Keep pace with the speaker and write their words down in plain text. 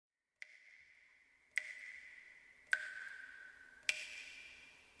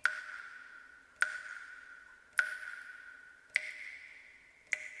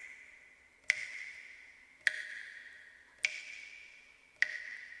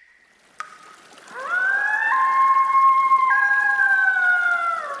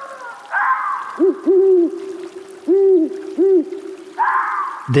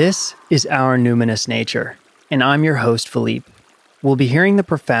This is Our Numinous Nature, and I'm your host, Philippe. We'll be hearing the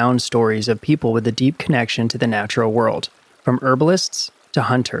profound stories of people with a deep connection to the natural world, from herbalists to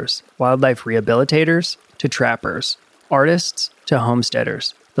hunters, wildlife rehabilitators to trappers, artists to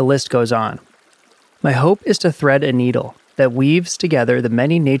homesteaders. The list goes on. My hope is to thread a needle that weaves together the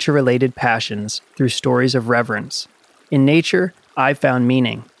many nature-related passions through stories of reverence. In nature, I've found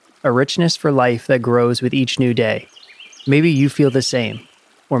meaning, a richness for life that grows with each new day. Maybe you feel the same,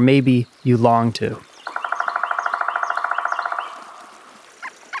 or maybe you long to.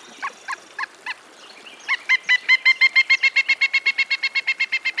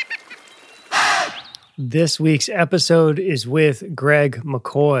 This week's episode is with Greg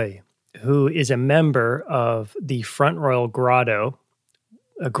McCoy, who is a member of the Front Royal Grotto.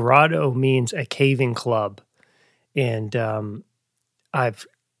 A grotto means a caving club. And I've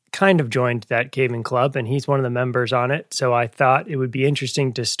kind of joined that caving club, and he's one of the members on it. So I thought it would be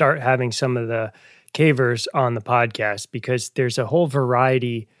interesting to start having some of the cavers on the podcast, because there's a whole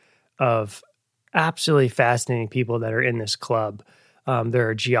variety of absolutely fascinating people that are in this club. There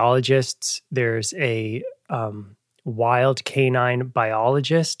are geologists. There's a wild canine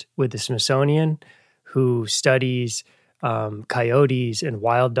biologist with the Smithsonian who studies coyotes and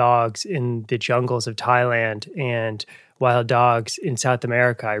wild dogs in the jungles of Thailand and wild dogs in South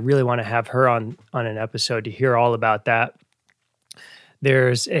America. I really want to have her on an episode to hear all about that.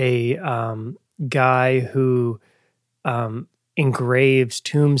 There's a guy who engraves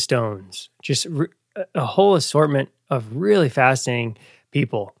tombstones, just a whole assortment of really fascinating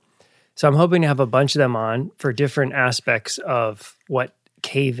people. So I'm hoping to have a bunch of them on for different aspects of what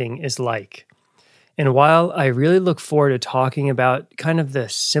caving is like. And while I really look forward to talking about kind of the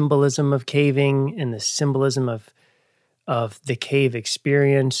symbolism of caving and the symbolism of the cave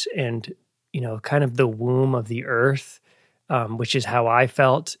experience and, you know, kind of the womb of the earth, which is how I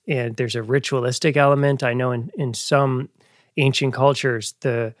felt. And there's a ritualistic element. I know in some ancient cultures,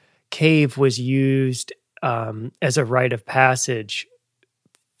 the cave was used as a rite of passage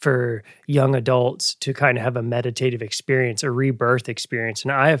for young adults to kind of have a meditative experience, a rebirth experience.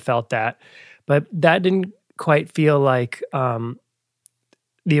 And I have felt that, but that didn't quite feel like the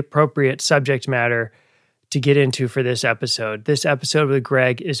appropriate subject matter to get into for this episode. This episode with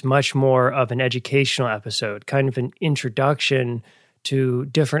Greg is much more of an educational episode, kind of an introduction to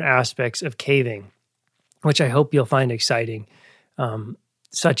different aspects of caving, which I hope you'll find exciting,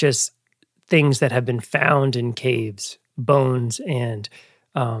 such as things that have been found in caves, bones, and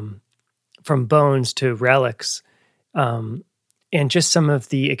from bones to relics, and just some of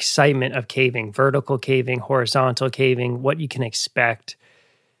the excitement of caving, vertical caving, horizontal caving, what you can expect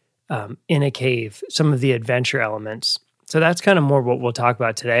in a cave, some of the adventure elements. So that's kind of more what we'll talk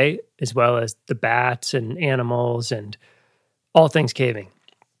about today, as well as the bats and animals and all things caving.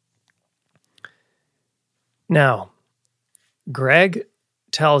 Now, Greg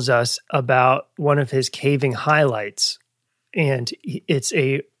tells us about one of his caving highlights, and it's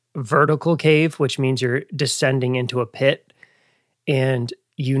a vertical cave, which means you're descending into a pit, and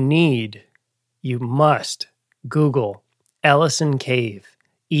you must Google Ellison Cave,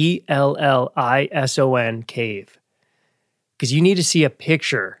 Ellison Cave, because you need to see a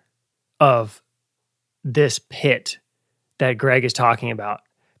picture of this pit that Greg is talking about,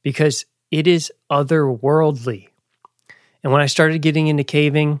 because it is otherworldly. And when I started getting into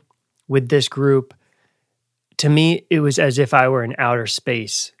caving with this group, to me, it was as if I were in outer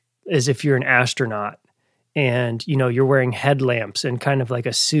space, as if you're an astronaut and, you know, you're wearing headlamps and kind of like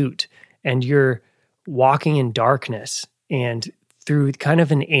a suit, and you're walking in darkness and through kind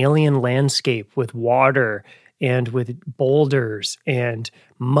of an alien landscape with water and with boulders and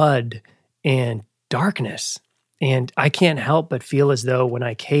mud and darkness. And I can't help but feel as though when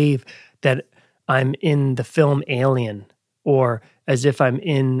I cave that I'm in the film Alien, or as if I'm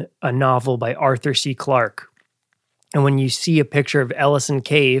in a novel by Arthur C. Clarke. And when you see a picture of Ellison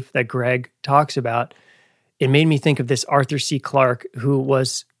Cave that Greg talks about, it made me think of this Arthur C. Clarke, who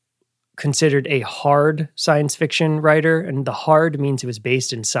was considered a hard science fiction writer, and the hard means it was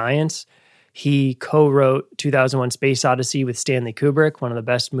based in science. He co-wrote 2001: Space Odyssey with Stanley Kubrick, one of the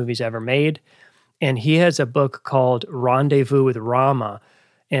best movies ever made. And he has a book called Rendezvous with Rama.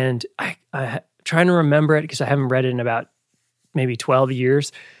 And I'm trying to remember it because I haven't read it in about maybe 12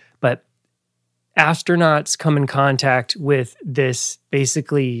 years, but astronauts come in contact with this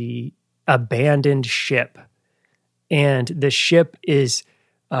basically abandoned ship. And the ship is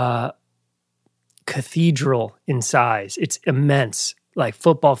cathedral in size. It's immense, like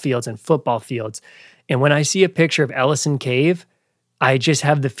football fields and football fields. And when I see a picture of Ellison Cave, I just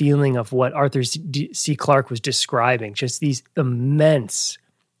have the feeling of what Arthur C. Clarke was describing, just these immense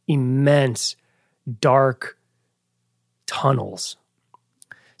immense, dark tunnels.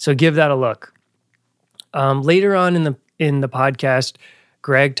 So give that a look. Later on in the podcast,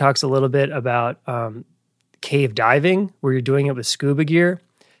 Greg talks a little bit about cave diving, where you're doing it with scuba gear.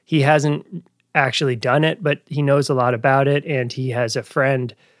 He hasn't actually done it, but he knows a lot about it, and he has a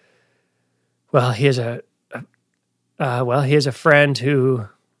friend. Well, he has a friend who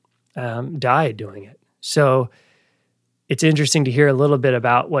died doing it. So it's interesting to hear a little bit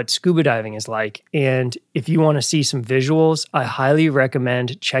about what scuba diving is like. And if you want to see some visuals, I highly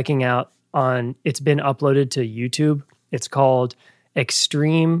recommend checking out it's been uploaded to YouTube. It's called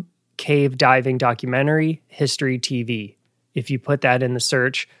Extreme Cave Diving Documentary History TV. If you put that in the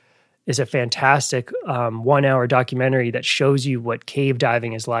search, it's a fantastic 1 hour documentary that shows you what cave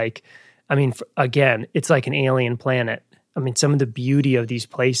diving is like. I mean, again, it's like an alien planet. I mean, some of the beauty of these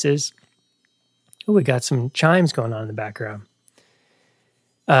places. Oh, we got some chimes going on in the background.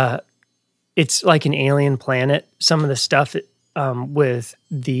 It's like an alien planet. Some of the stuff with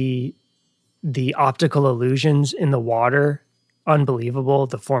the optical illusions in the water, unbelievable.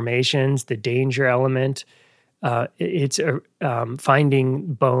 The formations, the danger element. It's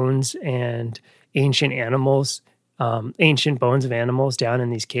finding bones and ancient animals, ancient bones of animals down in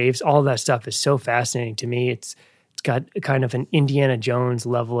these caves. All of that stuff is so fascinating to me. It's got kind of an Indiana Jones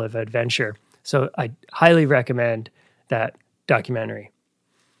level of adventure. So I highly recommend that documentary.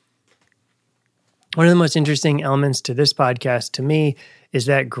 One of the most interesting elements to this podcast to me is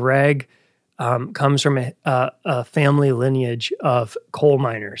that Greg comes from a family lineage of coal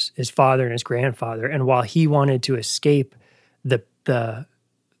miners, his father and his grandfather. And while he wanted to escape the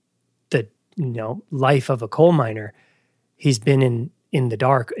life of a coal miner, he's been in the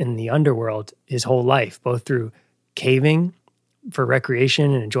dark, in the underworld his whole life, both through caving for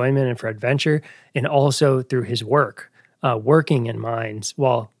recreation and enjoyment and for adventure, and also through his work, working in mines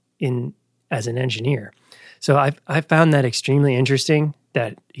as an engineer. So I found that extremely interesting,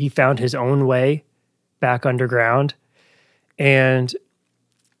 that he found his own way back underground. And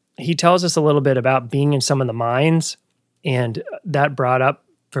he tells us a little bit about being in some of the mines, and that brought up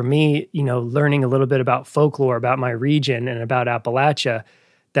for me, learning a little bit about folklore about my region and about Appalachia,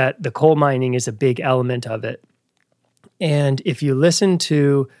 that the coal mining is a big element of it. And if you listen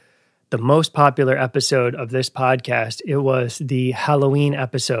to the most popular episode of this podcast, it was the Halloween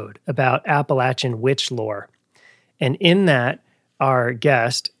episode about Appalachian witch lore. And in that, our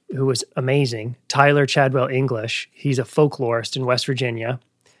guest, who was amazing, Tyler Chadwell English, he's a folklorist in West Virginia,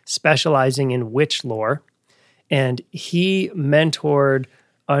 specializing in witch lore. And he mentored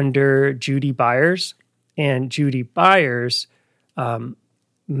under Judy Byers, and Judy Byers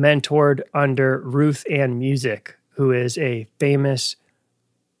mentored under Ruth Ann Musick, who is a famous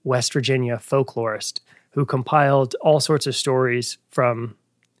West Virginia folklorist who compiled all sorts of stories from,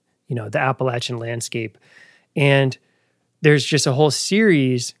 the Appalachian landscape. And there's just a whole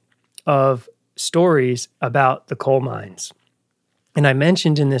series of stories about the coal mines. And I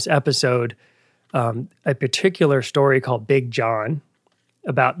mentioned in this episode a particular story called Big John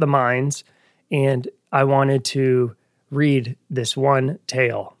about the mines. And I wanted to read this one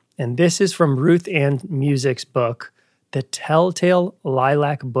tale. And this is from Ruth Ann Musick's book, The Telltale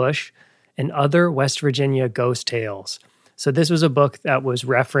Lilac Bush and Other West Virginia Ghost Tales. So this was a book that was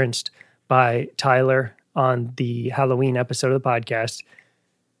referenced by Tyler on the Halloween episode of the podcast,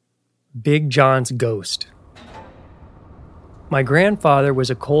 Big John's Ghost. My grandfather was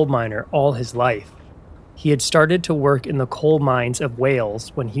a coal miner all his life. He had started to work in the coal mines of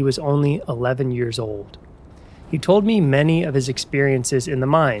Wales when he was only 11 years old. He told me many of his experiences in the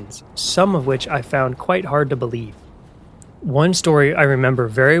mines, some of which I found quite hard to believe. One story I remember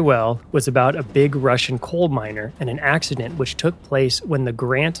very well was about a big Russian coal miner and an accident which took place when the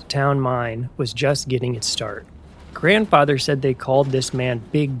Grant Town mine was just getting its start. Grandfather said they called this man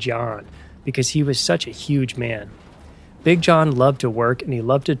Big John because he was such a huge man. Big John loved to work, and he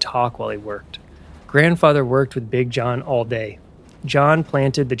loved to talk while he worked. Grandfather worked with Big John all day. John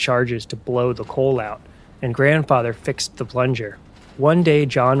planted the charges to blow the coal out, and Grandfather fixed the plunger. One day,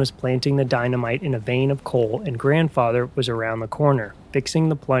 John was planting the dynamite in a vein of coal, and Grandfather was around the corner, fixing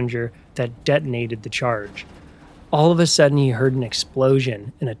the plunger that detonated the charge. All of a sudden, he heard an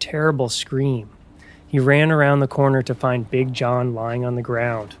explosion and a terrible scream. He ran around the corner to find Big John lying on the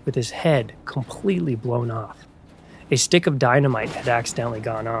ground, with his head completely blown off. A stick of dynamite had accidentally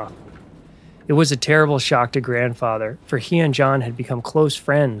gone off. It was a terrible shock to Grandfather, for he and John had become close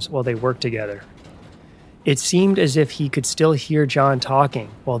friends while they worked together. It seemed as if he could still hear John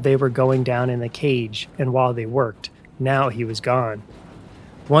talking while they were going down in the cage and while they worked. Now he was gone.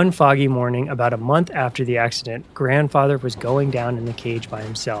 One foggy morning, about a month after the accident, Grandfather was going down in the cage by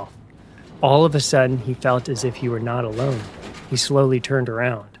himself. All of a sudden, he felt as if he were not alone. He slowly turned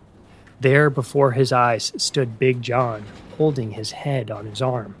around. There, before his eyes, stood Big John, holding his head on his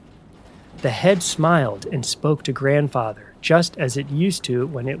arm. The head smiled and spoke to Grandfather, just as it used to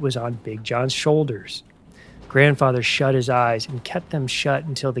when it was on Big John's shoulders. Grandfather shut his eyes and kept them shut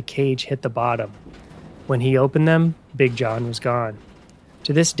until the cage hit the bottom. When he opened them, Big John was gone.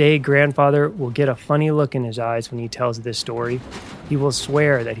 To this day, Grandfather will get a funny look in his eyes when he tells this story. He will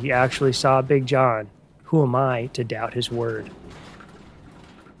swear that he actually saw Big John. Who am I to doubt his word?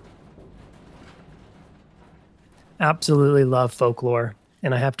 Absolutely love folklore,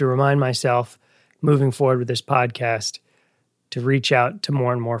 and I have to remind myself, moving forward with this podcast, to reach out to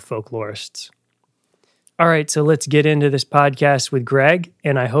more and more folklorists. All right, so let's get into this podcast with Greg,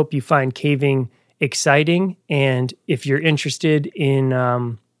 and I hope you find caving exciting. And if you're interested in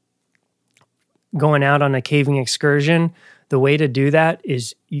going out on a caving excursion, the way to do that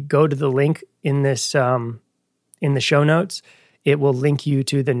is you go to the link in this in the show notes. It will link you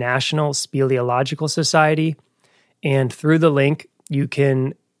to the National Speleological Society, and through the link you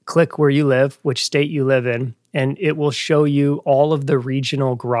can click where you live, which state you live in, and it will show you all of the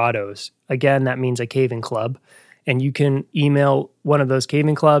regional grottos. Again, that means a caving club. And you can email one of those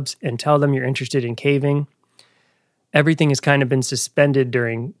caving clubs and tell them you're interested in caving. Everything has kind of been suspended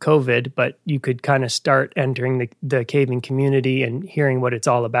during COVID, but you could kind of start entering the caving community and hearing what it's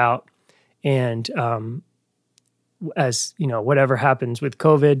all about. And as you know, whatever happens with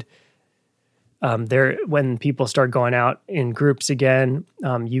COVID, when people start going out in groups again,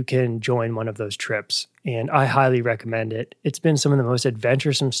 you can join one of those trips. And I highly recommend it. It's been some of the most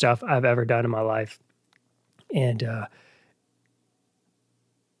adventuresome stuff I've ever done in my life. And an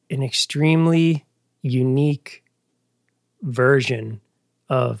extremely unique version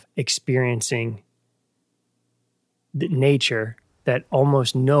of experiencing the nature that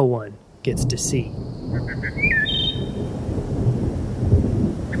almost no one gets to see.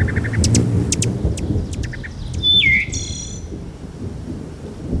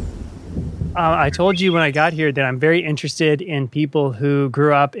 I told you when I got here that I'm very interested in people who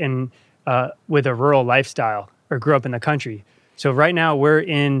grew up with a rural lifestyle or grew up in the country. So right now we're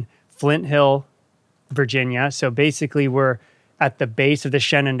in Flint Hill, Virginia. So basically we're at the base of the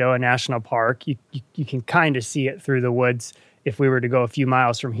Shenandoah National Park. You can kind of see it through the woods if we were to go a few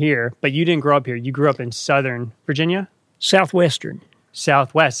miles from here. But you didn't grow up here. You grew up in Southern Virginia? Southwestern.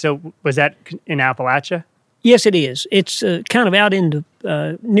 Southwest. So was that in Appalachia? Yes, it is. It's kind of out in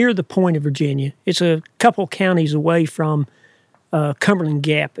near the point of Virginia. It's a couple counties away from Cumberland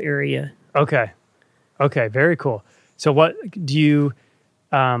Gap area. Okay, very cool. So what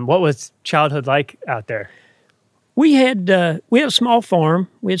was childhood like out there? We had a small farm.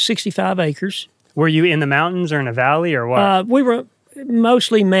 We had 65 acres. Were you in the mountains or in a valley or what? We were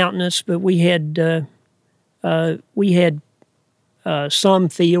mostly mountainous, but we had some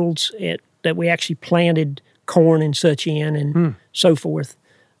fields that we actually planted corn and such in and so forth.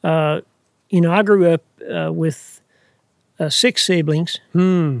 I grew up with 6 siblings.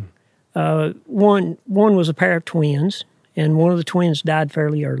 One was a pair of twins, and one of the twins died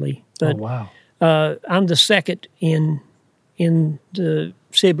fairly early. But, wow. I'm the second in the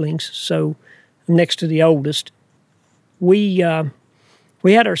siblings, so I'm next to the oldest. We had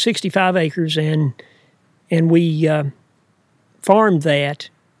our 65 acres, and we farmed that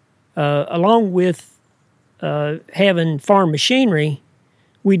along with having farm machinery.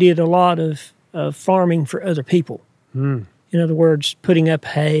 We did a lot of farming for other people. In other words, putting up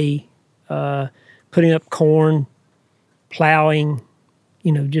hay, putting up corn, plowing,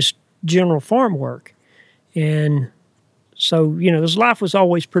 just general farm work. And so, this life was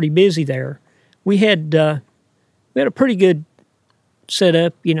always pretty busy there. We had a pretty good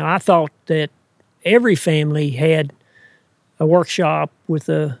setup. I thought that every family had a workshop with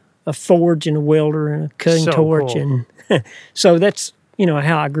a forge and a welder and a cutting torch. Cool. And so that's,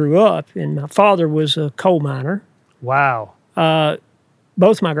 how I grew up. And my father was a coal miner. Wow.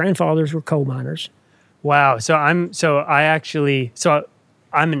 Both my grandfathers were coal miners. Wow. So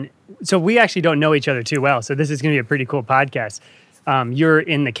we actually don't know each other too well. So this is going to be a pretty cool podcast. You're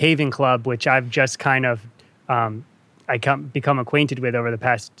in the caving club, which I've just kind of become acquainted with over the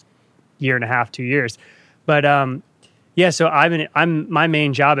past year and a half, 2 years. But so my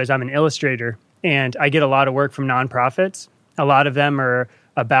main job is I'm an illustrator, and I get a lot of work from nonprofits. A lot of them are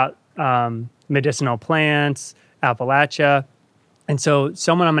about medicinal plants, Appalachia. And so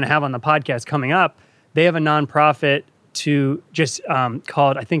someone I'm going to have on the podcast coming up, they have a nonprofit to just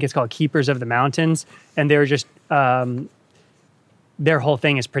called Keepers of the Mountains. And they're just their whole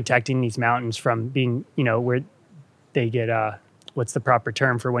thing is protecting these mountains from being, where they get, what's the proper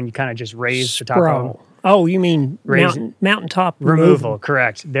term for when you kind of just raise the top of them? Oh, you mean mountaintop removal?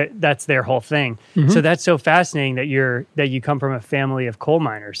 Correct. That's their whole thing. So that's so fascinating that you come from a family of coal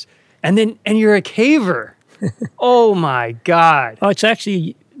miners, and you're a caver. Oh my God! Oh,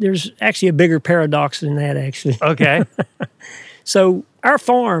 there's actually a bigger paradox than that. Actually, okay. So our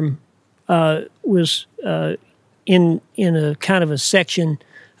farm was in a kind of a section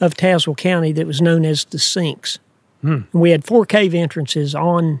of Tazewell County that was known as the Sinks. And we had 4 cave entrances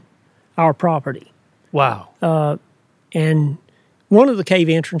on our property. Wow. And one of the cave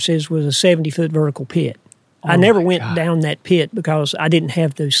entrances was a 70-foot vertical pit. I never went down that pit because I didn't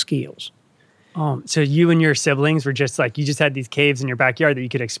have those skills. So you and your siblings were just like, you just had these caves in your backyard that you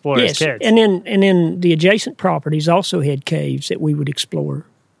could explore as kids. And then the adjacent properties also had caves that we would explore.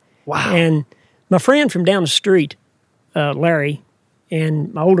 Wow. And my friend from down the street, Larry,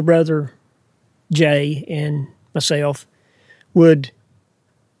 and my older brother, Jay, and myself would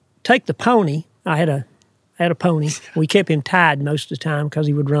take the pony. I had a pony. We kept him tied most of the time because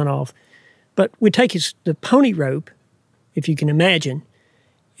he would run off. But we'd take the pony rope, if you can imagine,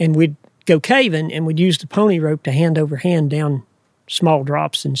 and we'd go caving, and we'd use the pony rope to hand over hand down small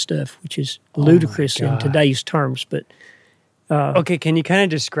drops and stuff, which is ludicrous in today's terms. But okay, can you kind of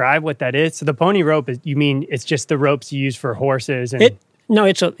describe what that is? So the pony rope you mean it's just the ropes you use for horses? And No,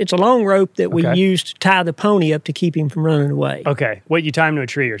 it's a long rope that we use to tie the pony up to keep him from running away. Okay, what, you tie him to a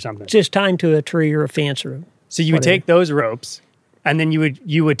tree or something? Just tie him to a tree or a fence or. So you would take those ropes, and then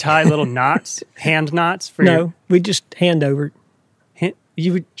you would tie little knots, hand knots for we'd just hand over it.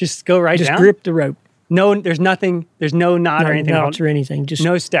 You would just go down? Just grip the rope. No, there's nothing. There's no knot or anything. No knots or anything. Just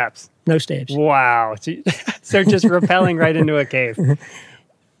no steps. No steps. Wow. So just rappelling right into a cave.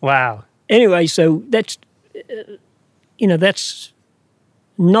 Wow. Anyway, so that's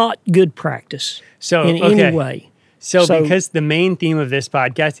not good practice in any way. So because the main theme of this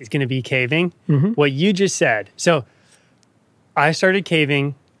podcast is going to be caving, what you just said. So I started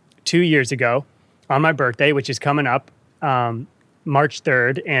caving 2 years ago on my birthday, which is coming up March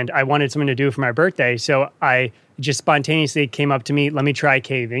 3rd, and I wanted something to do for my birthday. So I just spontaneously came up to me, let me try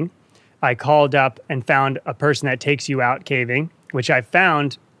caving. I called up and found a person that takes you out caving, which I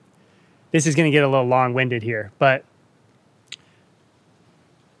found, this is going to get a little long-winded here, but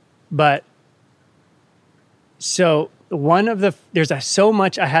so there's so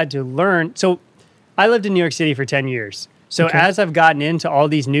much I had to learn. So I lived in New York City for 10 years. So as I've gotten into all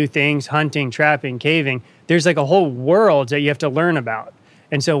these new things, hunting, trapping, caving, there's like a whole world that you have to learn about.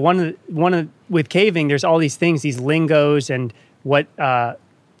 And so with caving, there's all these things, these lingos, and what how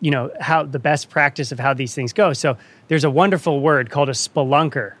the best practice of how these things go. So there's a wonderful word called a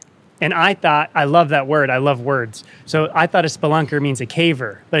spelunker. And I love that word. I love words. So I thought a spelunker means a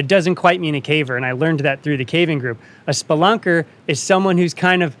caver, but it doesn't quite mean a caver. And I learned that through the caving group. A spelunker is someone who's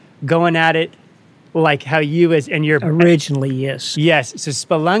kind of going at it like how you and your originally, yes. Yes. So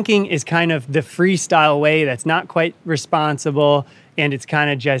spelunking is kind of the freestyle way that's not quite responsible. And it's kind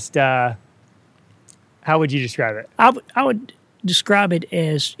of just, how would you describe it? I would describe it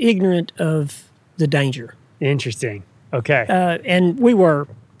as ignorant of the danger. Interesting. Okay. And we were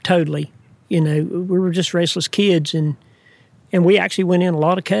totally, we were just restless kids. And we actually went in a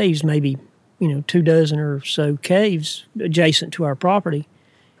lot of caves, maybe, 24 or so caves adjacent to our property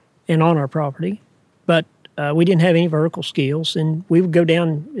and on our property. But we didn't have any vertical skills, and we would go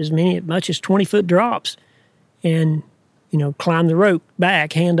down as much as 20-foot drops and, climb the rope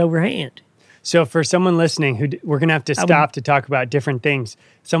back hand over hand. So for someone listening, we're going to have to stop to talk about different things.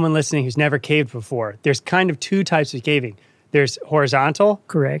 Someone listening who's never caved before, there's kind of 2 types of caving. There's horizontal,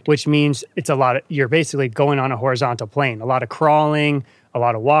 correct, which means you're basically going on a horizontal plane, a lot of crawling, a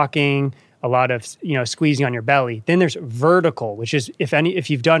lot of walking, a lot of squeezing on your belly. Then there's vertical, which is if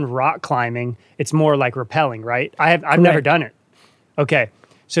you've done rock climbing, it's more like rappelling, right? I've never done it. Okay,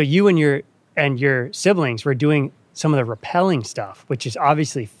 so you and your siblings were doing some of the rappelling stuff, which is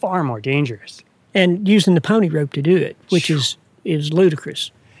obviously far more dangerous. And using the pony rope to do it, which is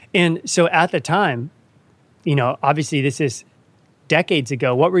ludicrous. And so at the time, obviously this is decades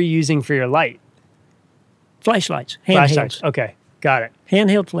ago. What were you using for your light? Flashlights. Flashlights. Okay. Got it.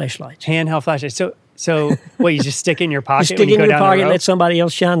 Handheld flashlights. Handheld flashlights. So what, you just stick it in your pocket? You stick it in your pocket and let somebody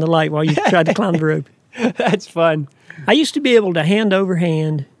else shine the light while you try to climb the rope. That's fun. I used to be able to hand over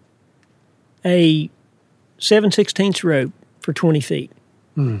hand a 7/16 rope for 20 feet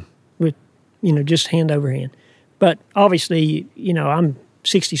with, just hand over hand. But obviously, I'm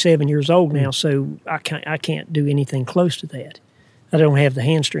 67 years old now, so I can't do anything close to that. I don't have the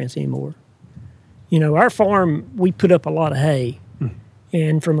hand strength anymore. Our farm, we put up a lot of hay.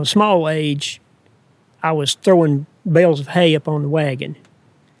 And from a small age, I was throwing bales of hay up on the wagon.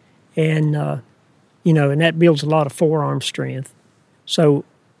 And, and that builds a lot of forearm strength. So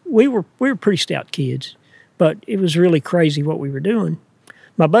we were pretty stout kids, but it was really crazy what we were doing.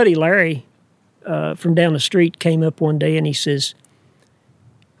 My buddy Larry from down the street came up one day and he says,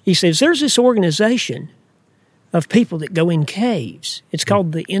 there's this organization of people that go in caves. It's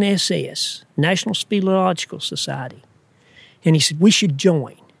called the NSS, National Speleological Society. And he said, we should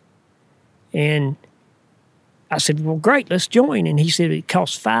join. And I said, well, great, let's join. And he said, it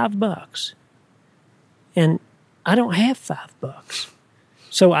costs $5. And I don't have $5.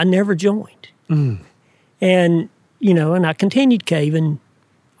 So I never joined. And, and I continued caving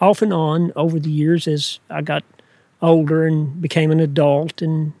off and on over the years as I got older and became an adult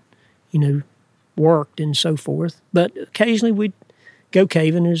and, worked and so forth. But occasionally we'd go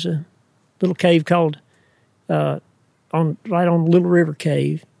caving. There's a little cave called right on Little River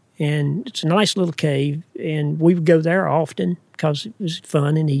Cave. And it's a nice little cave, and we would go there often because it was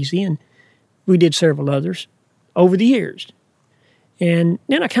fun and easy, and we did several others over the years. And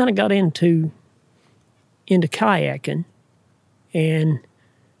then I kind of got into kayaking, and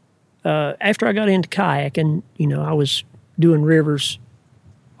after I got into kayaking, I was doing rivers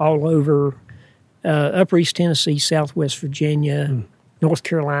all over Upper East Tennessee, Southwest Virginia, North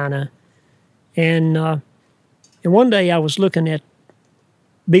Carolina, and one day I was looking at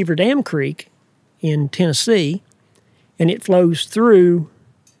Beaver Dam Creek in Tennessee, and it flows through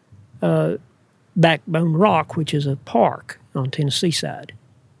Backbone Rock, which is a park on Tennessee side.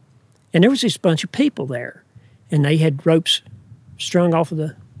 And there was this bunch of people there, and they had ropes strung off of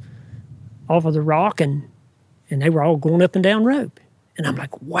the rock, and they were all going up and down rope. And I'm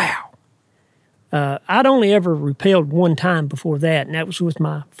like, wow. I'd only ever rappelled one time before that, and that was with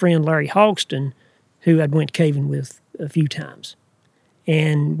my friend Larry Hogston, who I'd went caving with a few times.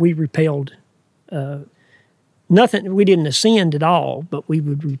 And we rappelled nothing. We didn't ascend at all, but we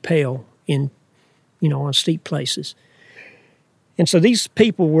would rappel in, on steep places. And so these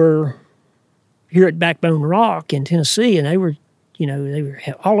people were here at Backbone Rock in Tennessee, and they were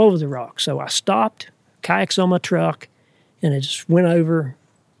all over the rock. So I stopped, kayaks on my truck, and I just went over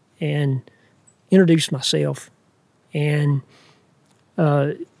and introduced myself. And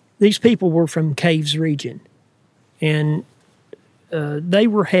these people were from Caves region, and they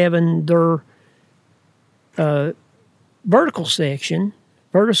were having their vertical session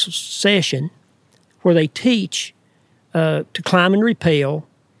where they teach to climb and rappel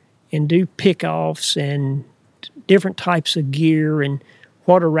and do pick-offs and different types of gear and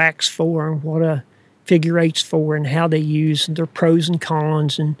what a rack's for and what a figure eight's for and how they use their pros and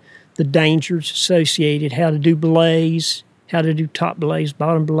cons and the dangers associated, how to do belays, how to do top belays,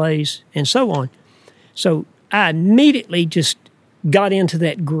 bottom belays, and so on. So I immediately just got into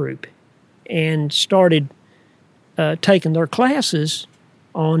that group and started taking their classes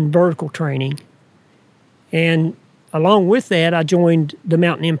on vertical training. And along with that, I joined the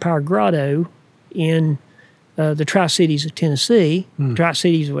Mountain Empire Grotto in the Tri-Cities of Tennessee.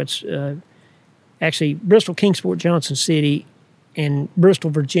 Tri-Cities was actually Bristol, Kingsport, Johnson City, and Bristol,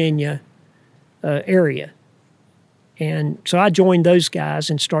 Virginia area. And so I joined those guys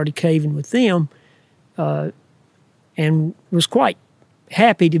and started caving with them and was quite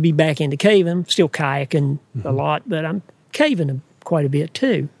happy to be back into caving. Still kayaking a lot, but I'm caving quite a bit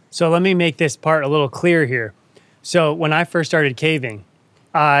too. So let me make this part a little clear here. So when I first started caving,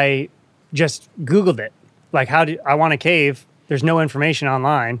 I just Googled it. Like, how do I want to cave? There's no information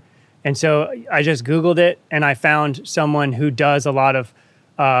online. And so I just Googled it, and I found someone who does a lot of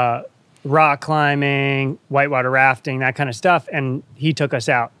rock climbing, whitewater rafting, that kind of stuff, and he took us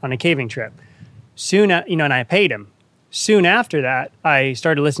out on a caving trip. Soon, and I paid him. Soon after that, I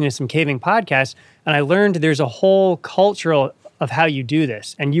started listening to some caving podcasts, and I learned there's a whole cultural of how you do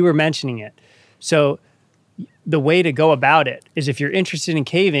this, and you were mentioning it. So the way to go about it is, if you're interested in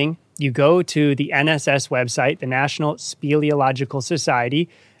caving, you go to the NSS website, the National Speleological Society.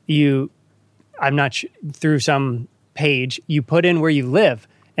 Through some page, you put in where you live,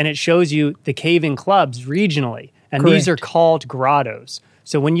 and it shows you the caving clubs regionally. And Correct. These are called grottos.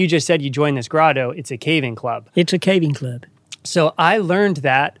 So when you just said you joined this grotto, it's a caving club. It's a caving club. So I learned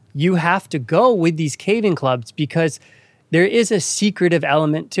that you have to go with these caving clubs because there is a secretive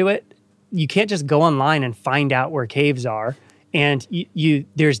element to it. You can't just go online and find out where caves are. And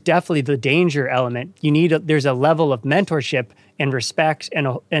there's definitely the danger element. There's a level of mentorship and respect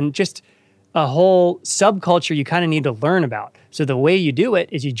and just a whole subculture you kind of need to learn about. So the way you do it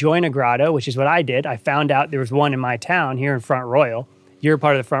is you join a grotto, which is what I did. I found out there was one in my town here in Front Royal, You're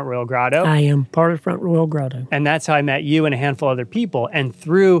part of the Front Royal Grotto. I am part of Front Royal Grotto. And that's how I met you and a handful of other people. And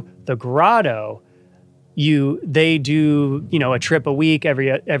through the grotto, they do, a trip a week,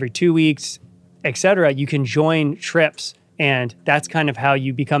 every 2 weeks, etc. You can join trips, and that's kind of how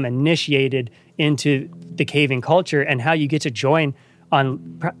you become initiated into the caving culture and how you get to join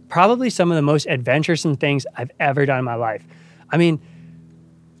on probably some of the most adventuresome things I've ever done in my life. I mean,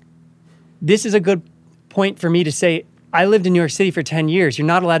 this is a good point for me to say, I lived in New York City for 10 years. You're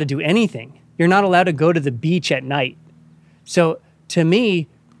not allowed to do anything. You're not allowed to go to the beach at night. So to me,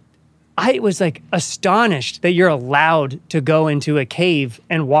 I was like astonished that you're allowed to go into a cave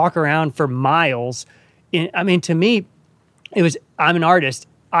and walk around for miles. To me, I'm an artist.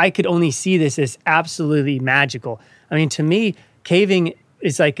 I could only see this as absolutely magical. I mean, to me, caving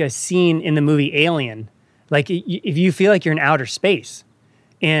is like a scene in the movie Alien. Like if you feel like you're in outer space.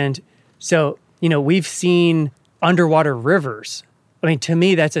 And so, we've seen underwater rivers. I mean, to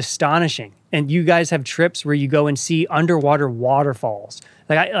me, that's astonishing. And you guys have trips where you go and see underwater waterfalls.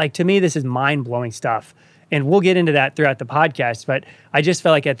 To me, this is mind-blowing stuff. And we'll get into that throughout the podcast. But I just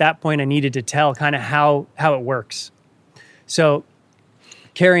felt like at that point, I needed to tell kind of how it works. So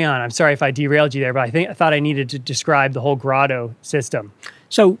carry on. I'm sorry if I derailed you there, but I thought I needed to describe the whole grotto system.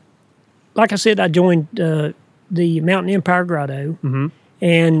 So, like I said, I joined the Mountain Empire Grotto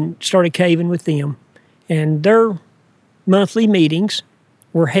and started caving with them. And their monthly meetings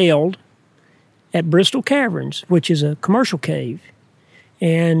were held at Bristol Caverns, which is a commercial cave.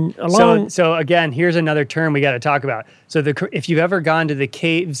 And so again, here's another term we got to talk about. So if you've ever gone to the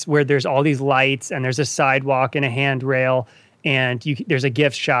caves where there's all these lights and there's a sidewalk and a handrail and there's a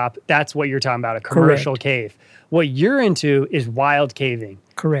gift shop, that's what you're talking about, a commercial cave. What you're into is wild caving.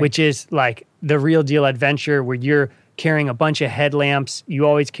 Correct. Which is like the real deal adventure where you're carrying a bunch of headlamps.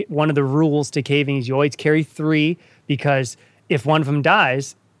 One of the rules to caving is you always carry 3 because if one of them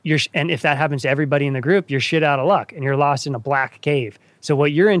dies, and if that happens to everybody in the group, you're shit out of luck and you're lost in a black cave. So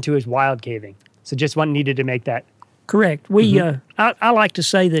what you're into is wild caving. So just needed to make that. Correct. I like to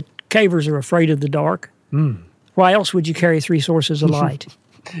say that cavers are afraid of the dark. Why else would you carry 3 sources of light?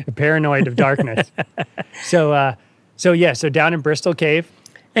 Paranoid of darkness. So down in Bristol Cave.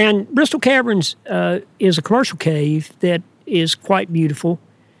 And Bristol Caverns is a commercial cave that is quite beautiful.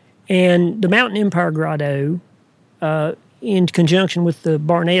 And the Mountain Empire Grotto, in conjunction with the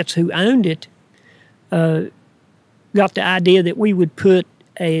Barnetts who owned it, got the idea that we would put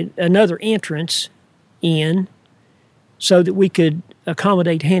another entrance in so that we could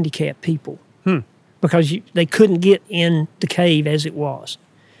accommodate handicapped people because they couldn't get in the cave as it was.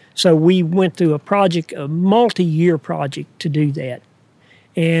 So we went through a multi-year project to do that.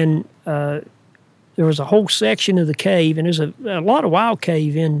 And there was a whole section of the cave, and there's a lot of wild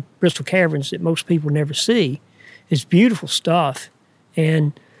cave in Bristol Caverns that most people never see. It's beautiful stuff.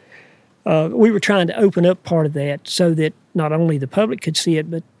 And we were trying to open up part of that so that not only the public could see it,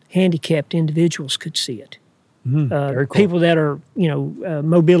 but handicapped individuals could see it. Very cool. People that are,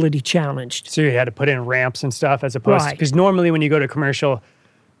 mobility challenged. So you had to put in ramps and stuff as opposed to, because normally when you go to commercial,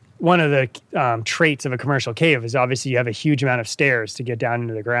 one of the traits of a commercial cave is obviously you have a huge amount of stairs to get down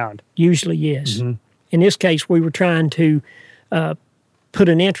into the ground. Usually, yes. In this case, we were trying to put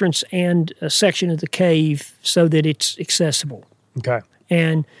an entrance and a section of the cave so that it's accessible. Okay.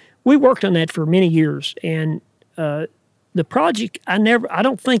 And we worked on that for many years. And the project, I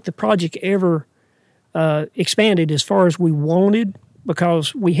don't think the project ever expanded as far as we wanted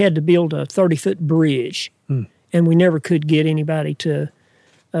because we had to build a 30-foot bridge. And we never could get anybody to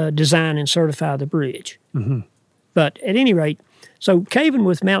design and certify the bridge. But at any rate, so caving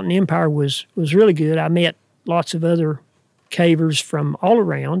with Mountain Empire was really good. I met lots of other cavers from all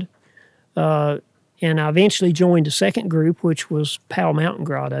around. And I eventually joined a second group, which was Powell Mountain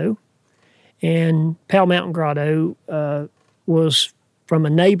Grotto. And Powell Mountain Grotto was from a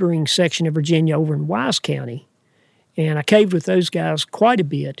neighboring section of Virginia over in Wise County. And I caved with those guys quite a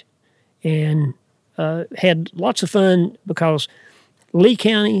bit and had lots of fun because Lee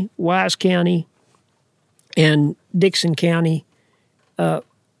County, Wise County, and Dixon County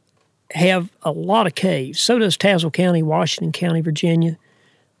have a lot of caves. So does Tazewell County, Washington County, Virginia.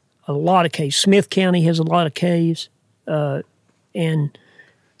 A lot of caves. Smith County has a lot of caves. And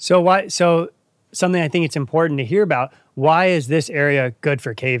so something I think it's important to hear about, why is this area good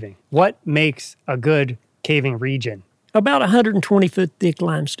for caving? What makes a good caving region? About 120-foot thick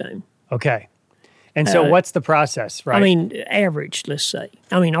limestone. Okay. And so what's the process, right? I mean, average, let's say.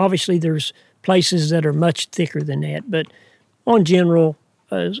 I mean, obviously there's places that are much thicker than that, but on general,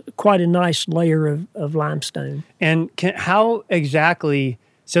 quite a nice layer of limestone. And how exactly,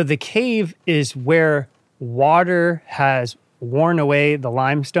 so the cave is where water has worn away the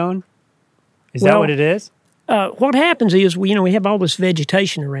limestone? Is that what it is? What happens is we have all this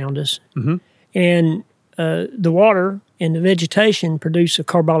vegetation around us, and the water and the vegetation produce a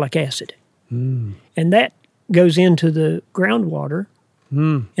carbolic acid, and that goes into the groundwater,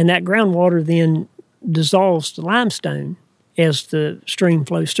 and that groundwater then dissolves the limestone as the stream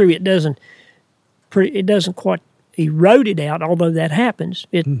flows through. It doesn't quite erode it out, although that happens.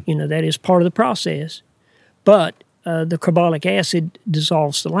 That is part of the process, but the carbolic acid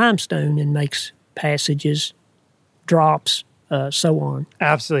dissolves the limestone and makes passages, drops, so on.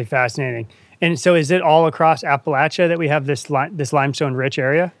 Absolutely fascinating. And so is it all across Appalachia that we have this limestone-rich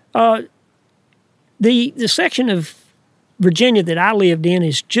area? The section of Virginia that I lived in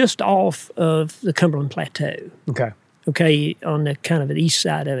is just off of the Cumberland Plateau. Okay, on the kind of the east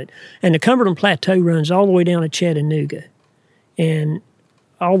side of it. And the Cumberland Plateau runs all the way down to Chattanooga and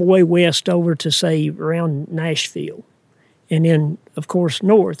all the way west over to, say, around Nashville. And then, of course,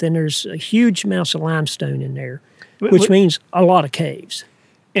 north. And there's a huge amounts of limestone in there, which means a lot of caves.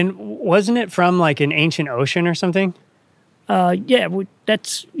 And wasn't it from like an ancient ocean or something? Yeah,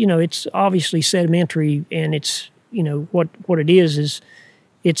 that's, it's obviously sedimentary, and it's, what it is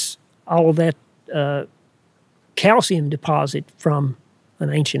it's all of that calcium deposit from an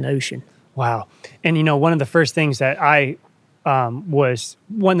ancient ocean. Wow. And, one of the first things that was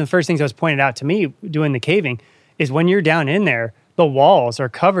pointed out to me doing the caving is when you're down in there, the walls are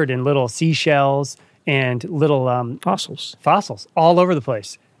covered in little seashells and little fossils all over the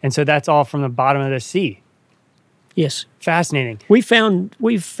place. And so that's all from the bottom of the sea. Yes. Fascinating. We've found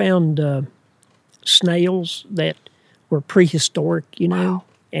snails that were prehistoric, Wow.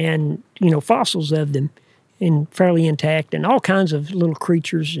 and, fossils of them and fairly intact, and all kinds of little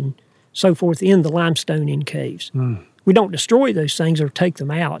creatures and so forth in the limestone in caves. We don't destroy those things or take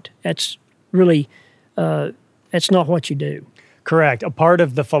them out. That's really, that's not what you do. Correct. A part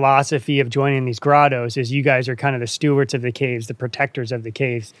of the philosophy of joining these grottos is you guys are kind of the stewards of the caves, the protectors of the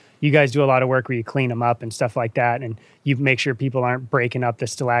caves. You guys do a lot of work where you clean them up and stuff like that, and you make sure people aren't breaking up the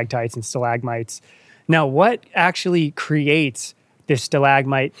stalactites and stalagmites. Now, what actually creates this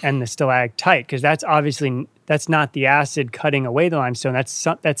stalagmite and the stalactite? Because that's not the acid cutting away the limestone. That's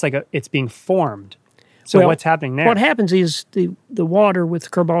like it's being formed. So what's happening there? What happens is the water with the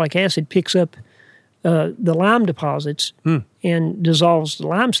carbolic acid picks up the lime deposits and dissolves the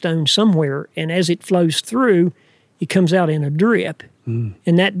limestone somewhere, and as it flows through, it comes out in a drip, and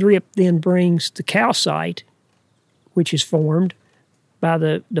that drip then brings the calcite, which is formed by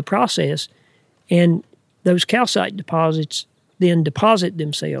the process, and those calcite deposits then deposit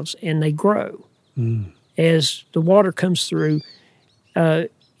themselves, and they grow as the water comes through, a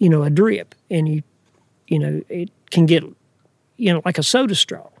drip, and it can get, like a soda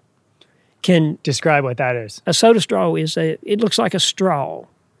straw. Can describe what that is. A soda straw it looks like a straw.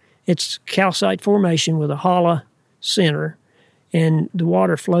 It's calcite formation with a hollow center, and the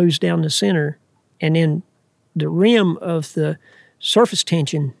water flows down the center, and then the rim of the surface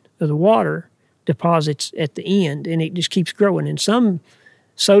tension of the water deposits at the end, and it just keeps growing. And some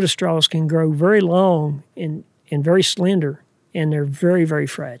soda straws can grow very long and very slender, and they're very, very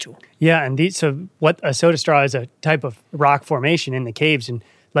fragile. Yeah, and so what a soda straw is a type of rock formation in the caves, and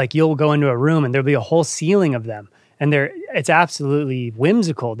like you'll go into a room and there'll be a whole ceiling of them, and it's absolutely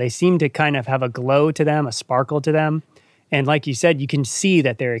whimsical. They seem to kind of have a glow to them, a sparkle to them, and like you said, you can see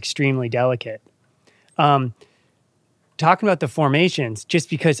that they're extremely delicate. Talking about the formations, just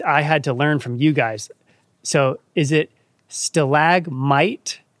because I had to learn from you guys. So is it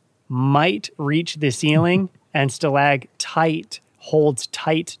stalagmite might reach the ceiling and stalactite holds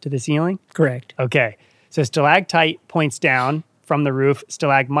tight to the ceiling? Correct. Okay. So stalactite points down from the roof.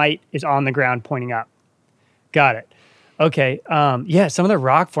 Stalagmite is on the ground pointing up. Got it. Okay. Yeah, some of the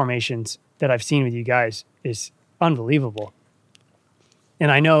rock formations that I've seen with you guys is unbelievable. And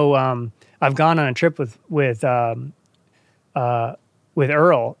I know I've gone on a trip with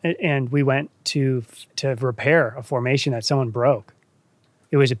Earl, and we went to repair a formation that someone broke.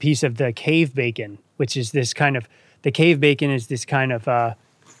 It was a piece of the cave bacon, which is this kind of, the cave bacon is this kind of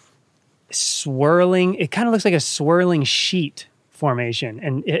swirling, it kind of looks like a swirling sheet formation,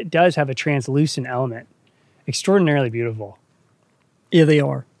 and it does have a translucent element. Extraordinarily beautiful. Yeah, they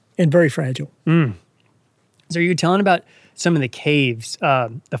are, and very fragile. So you're telling about some of the caves,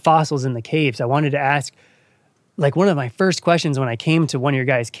 the fossils in the caves. I wanted to ask, like, one of my first questions when I came to one of your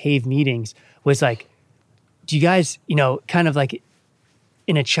guys' cave meetings was like, do you guys, kind of like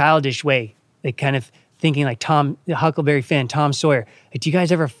in a childish way, like kind of thinking like Huckleberry Finn, Tom Sawyer, like, do you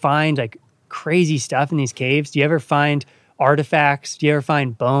guys ever find like crazy stuff in these caves? Do you ever find artifacts? Do you ever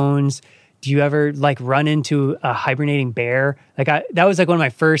find bones? do you ever like run into a hibernating bear? Like that was like one of my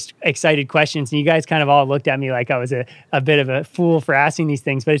first excited questions. And you guys kind of all looked at me like I was a bit of a fool for asking these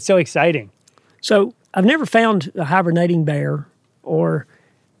things, but it's so exciting. So I've never found a hibernating bear or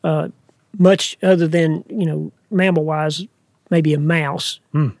much other than, mammal-wise, maybe a mouse.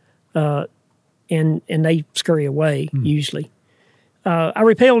 And they scurry away usually. I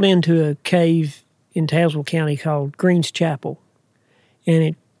rappelled into a cave in Tazewell County called Greens Chapel,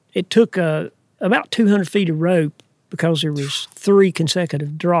 and it took about 200 feet of rope because there was 3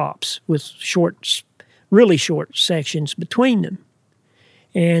 consecutive drops with really short sections between them.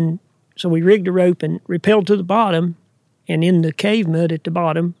 And so we rigged a rope and rappelled to the bottom, and in the cave mud at the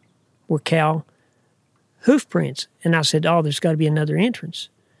bottom were cow hoof prints. And I said, there's got to be another entrance.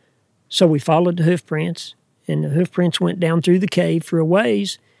 So we followed the hoof prints, and the hoof prints went down through the cave for a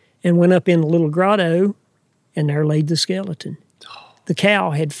ways and went up in a little grotto, and there laid the skeleton. The cow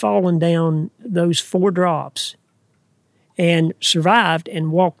had fallen down those 4 drops and survived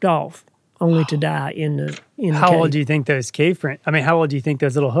and walked off, only to die in the cave. How old do you think those how old do you think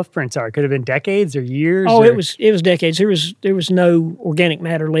those little hoof prints are? Could have been decades or years? Oh, it was decades. There was no organic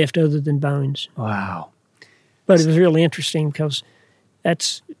matter left other than bones. Wow. But it was really interesting because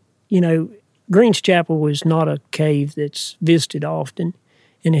that's, Greens Chapel was not a cave that's visited often,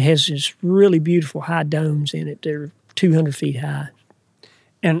 and it has this really beautiful high domes in it. They're 200 feet high.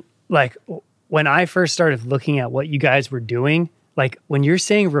 And like when I first started looking at what you guys were doing, like when you're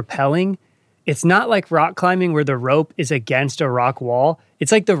saying rappelling, it's not like rock climbing where the rope is against a rock wall.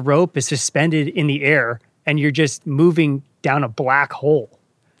 It's like the rope is suspended in the air and you're just moving down a black hole.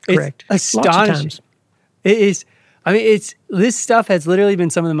 Correct. It's astonishing. Lots of times. It is. I mean, this stuff has literally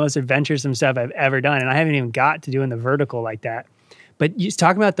been some of the most adventuresome stuff I've ever done, and I haven't even got to doing the vertical like that. But you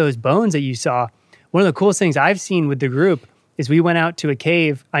talking about those bones that you saw, one of the coolest things I've seen with the group is we went out to a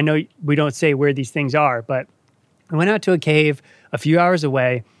cave. I know we don't say where these things are, but we went out to a cave a few hours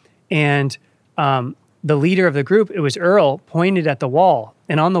away, and the leader of the group, it was Earl, pointed at the wall,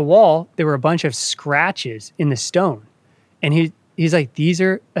 and on the wall there were a bunch of scratches in the stone, and he's like, "These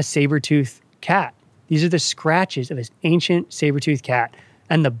are a saber-toothed cat. These are the scratches of this ancient saber-toothed cat."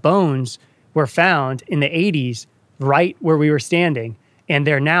 And the bones were found in the 80s right where we were standing. And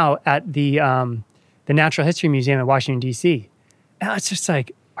they're now at the Natural History Museum in Washington, D.C. And it's just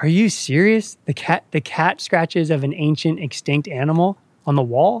like, are you serious? The cat scratches of an ancient extinct animal on the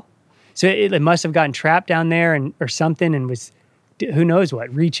wall? So it must have gotten trapped down there or something and was, who knows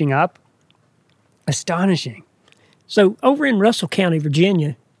what, reaching up. Astonishing. So over in Russell County,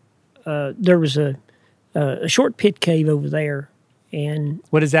 Virginia, there was a short pit cave over there. And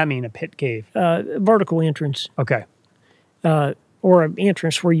what does that mean, a pit cave? Vertical entrance. Okay. Or an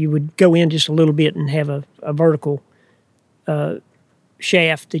entrance where you would go in just a little bit and have a vertical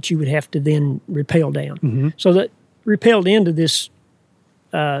shaft that you would have to then rappel down. Mm-hmm. So that rappelled into this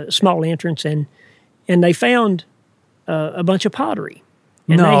small entrance, and they found a bunch of pottery.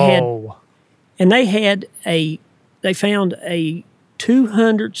 And they found a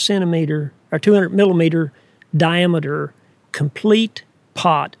 200 centimeter or 200 millimeter diameter complete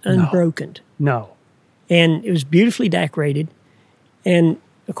pot, unbroken. No. And it was beautifully decorated. And,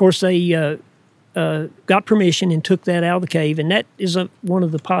 of course, they got permission and took that out of the cave. And that is one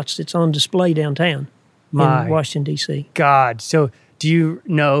of the pots that's on display downtown in Washington, D.C. God. So do you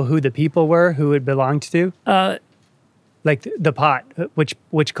know who the people were, who it belonged to? Like the pot,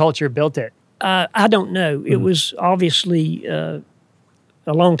 which culture built it? I don't know. It was obviously a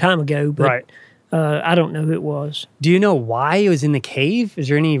long time ago, but right. I don't know who it was. Do you know why it was in the cave? Is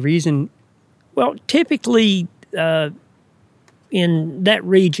there any reason? Well, typically in that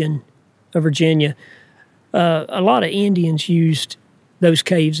region of Virginia, a lot of Indians used those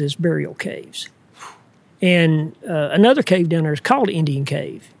caves as burial caves. And another cave down there is called Indian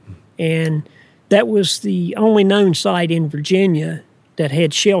Cave. And that was the only known site in Virginia that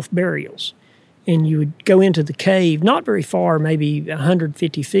had shelf burials. And you would go into the cave, not very far, maybe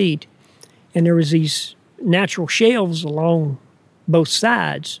 150 feet, and there was these natural shelves along both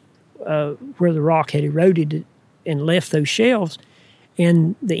sides where the rock had eroded and left those shelves.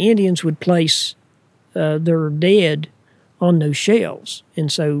 And the Indians would place their dead on those shelves.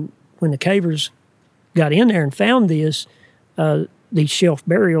 And so when the cavers got in there and found these shelf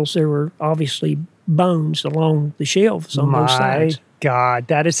burials, there were obviously bones along the shelves on both sides. My God,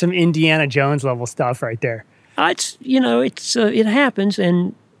 that is some Indiana Jones level stuff right there. It happens,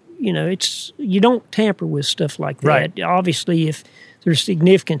 and you don't tamper with stuff like that. Right. Obviously, if there's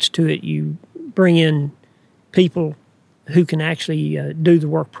significance to it, you bring in people who can actually do the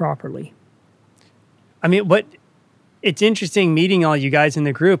work properly. I mean, it's interesting meeting all you guys in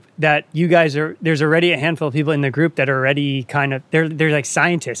the group that there's already a handful of people in the group that are already kind of, they're like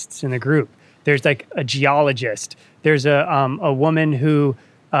scientists in the group. There's like a geologist. There's a woman who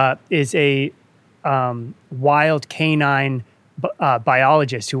is a wild canine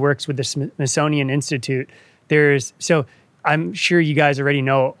biologist who works with the Smithsonian Institute. So I'm sure you guys already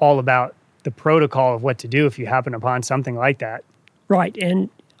know all about the protocol of what to do if you happen upon something like that. Right. And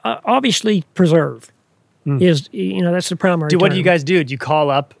obviously preserve is, that's the primary What do term. you guys do? Do you call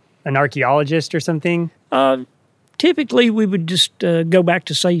up an archaeologist or something? Typically, we would just go back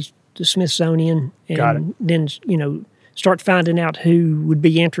to, say, the Smithsonian and then, start finding out who would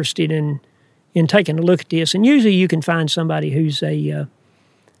be interested in taking a look at this. And usually you can find somebody who's an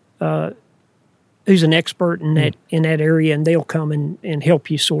expert in that area, and they'll come and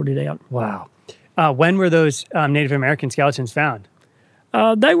help you sort it out. Wow. When were those Native American skeletons found?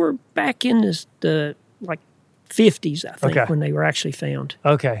 They were back in the 50s, I think, Okay. when they were actually found.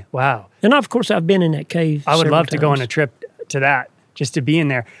 Okay. Wow. And of course, I've been in that cave. I would several love to go on times. a trip to that, just to be in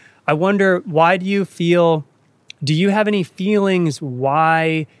there. I wonder, do you have any feelings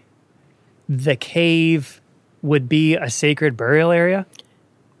why the cave would be a sacred burial area?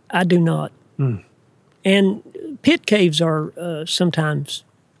 I do not. And pit caves are sometimes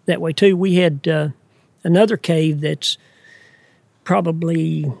that way too. We had another cave that's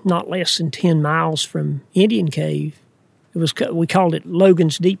probably not less than 10 miles from Indian Cave. We called it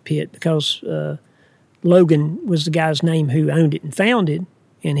Logan's Deep Pit because Logan was the guy's name who owned it and found it,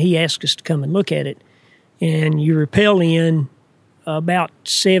 and he asked us to come and look at it. And you rappel in about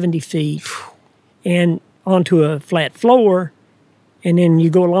 70 feet and onto a flat floor, and then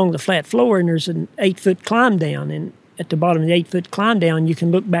you go along the flat floor, and there's an 8-foot climb down. And at the bottom of the 8-foot climb down, you can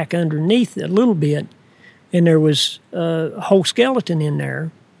look back underneath a little bit, and there was a whole skeleton in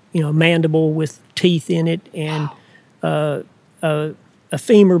there, a mandible with teeth in it, and a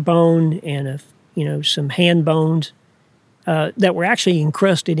femur bone, and some hand bones that were actually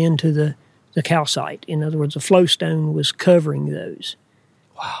encrusted into the calcite. In other words, a flowstone was covering those.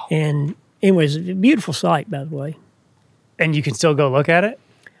 Wow. And it was a beautiful sight, by the way. And you can still go look at it?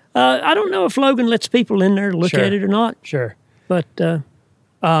 I don't know if Logan lets people in there to look Sure. at it or not, Sure. but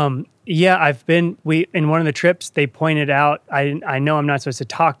Yeah, in one of the trips, they pointed out, I know I'm not supposed to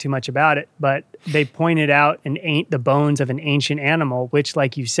talk too much about it, but they pointed out the bones of an ancient animal, which,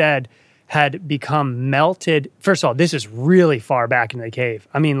 like you said, had become melted. First of all, this is really far back into the cave.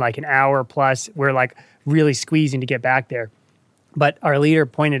 I mean, like an hour plus. We're like really squeezing to get back there. But our leader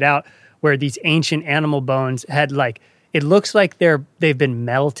pointed out where these ancient animal bones had it looks like they've been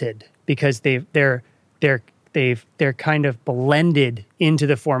melted because they're kind of blended into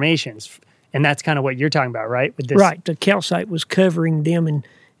the formations. And that's kind of what you're talking about, right? With this. right, the calcite was covering them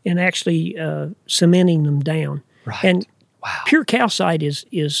and actually cementing them down. Right. And Wow. pure calcite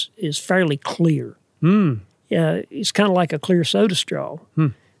is fairly clear. It's kind of like a clear soda straw.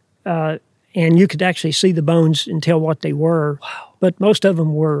 And you could actually see the bones and tell what they were. Wow. But most of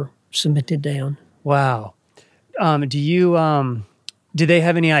them were cemented down. Wow. Do they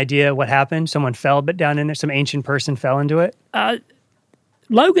have any idea what happened? Someone fell down in there? Some ancient person fell into it?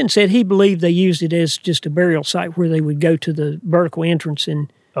 Logan said he believed they used it as just a burial site where they would go to the vertical entrance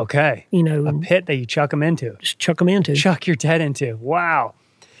and, Okay. A and pit that you chuck them into. just chuck them into. Chuck your dead into. Wow.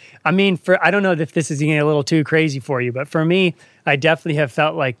 I mean, I don't know if this is getting a little too crazy for you, but for me, I definitely have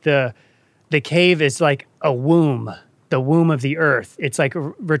felt like the cave is like a womb, the womb of the earth. It's like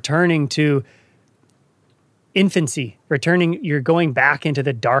returning to infancy, you're going back into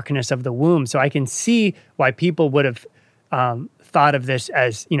the darkness of the womb. So I can see why people would have thought of this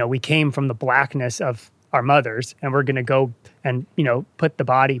as, we came from the blackness of our mothers and we're going to go and, put the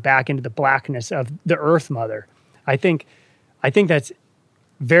body back into the blackness of the earth mother. I think that's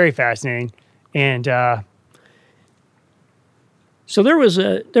very fascinating. And So there was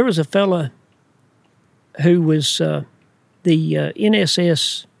a fella who was the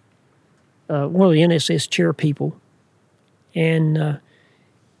NSS, one of the NSS chair people, and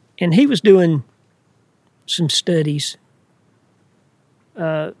he was doing some studies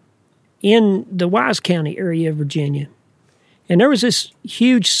in the Wise County area of Virginia, and there was this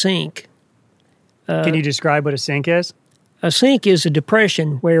huge sink. can you describe what a sink is? A sink is a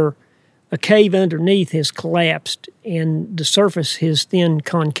depression where a cave underneath has collapsed and the surface has then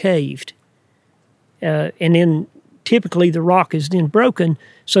concaved. And then typically the rock is then broken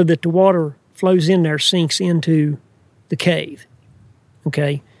so that the water flows in there, sinks into the cave.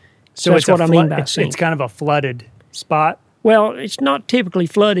 Okay? So that's what I mean by sink. It's kind of a flooded spot. Well, it's not typically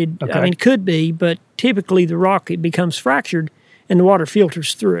flooded. Okay. I mean, it could be, but typically the rock, it becomes fractured and the water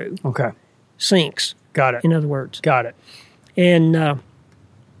filters through, Okay. sinks. Got it. in other words. Got it. And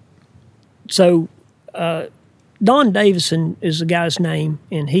so Don Davison is the guy's name,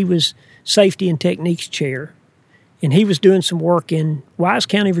 and he was safety and techniques chair. And he was doing some work in Wise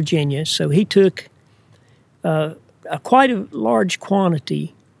County, Virginia. So he took quite a large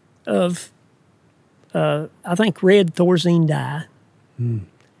quantity of, I think, red Thorazine dye.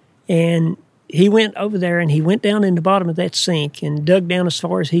 And he went over there and he went down in the bottom of that sink and dug down as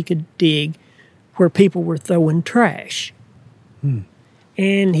far as he could dig where people were throwing trash.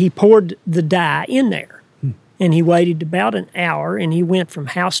 And he poured the dye in there. And he waited about an hour and he went from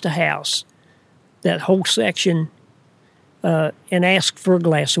house to house, that whole section, and asked for a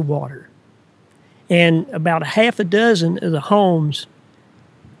glass of water. And about a half a dozen of the homes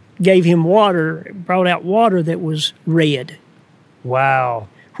gave him water, brought out water that was red, Wow.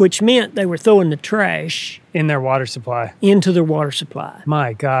 which meant they were throwing the trash In their water supply. into their water supply.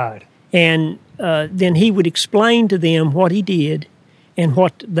 My God. And then he would explain to them what he did and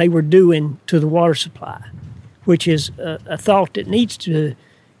what they were doing to the water supply, which is a thought that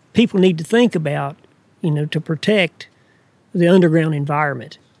people need to think about, to protect the underground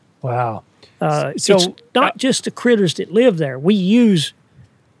environment. Wow. It's not just the critters that live there. We use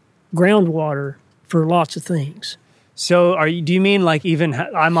groundwater for lots of things. So do you mean like even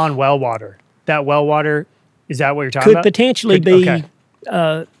I'm on well water? That well water, is that what you're talking Could about? potentially be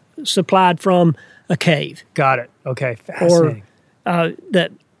okay. Supplied from a cave. Got it. Okay. Fascinating.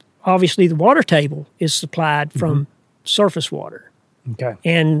 That obviously the water table is supplied from surface water. Okay.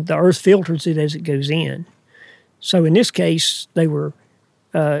 And the earth filters it as it goes in. So in this case, they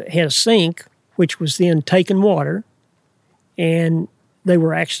had a sink, which was then taking water, and they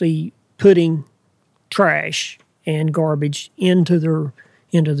were actually putting trash and garbage into their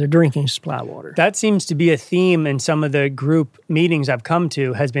drinking supply water. That seems to be a theme in some of the group meetings I've come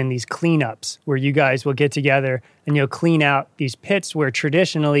to, has been these cleanups where you guys will get together and you'll clean out these pits where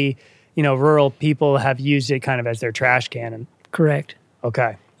traditionally, rural people have used it kind of as their trash can. Correct.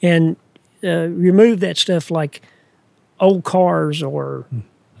 Okay. And remove that stuff like old cars or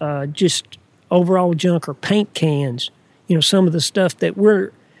just overall junk or paint cans. Some of the stuff that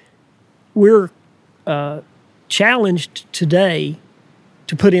we're challenged today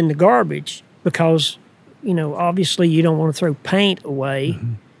to put in the garbage because, obviously you don't want to throw paint away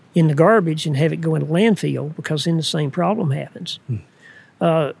in the garbage and have it go into landfill because then the same problem happens.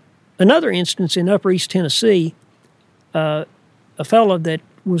 Another instance in Upper East Tennessee, a fellow that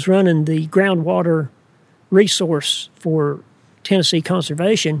was running the groundwater resource for Tennessee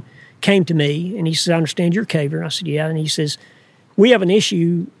Conservation came to me and he says, "I understand you're a caver." I said, "Yeah." And he says, "We have an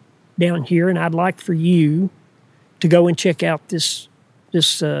issue down here and I'd like for you to go and check out this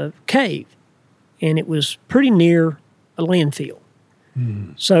cave." And it was pretty near a landfill.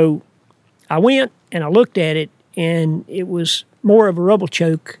 So I went and I looked at it, and it was more of a rubble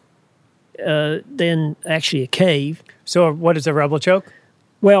choke than actually a cave. So what is a rubble choke?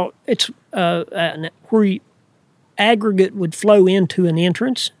 Well, it's where aggregate would flow into an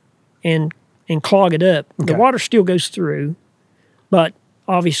entrance and clog it up. Okay. The water still goes through, but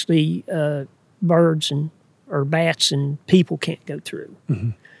obviously birds or bats and people can't go through.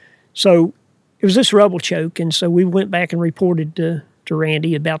 So it was this rubble choke, and so we went back and reported to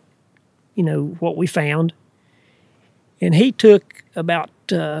Randy about what we found, and he took about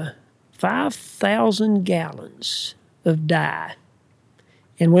 5,000 gallons of dye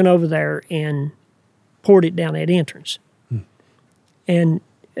and went over there and poured it down that entrance. And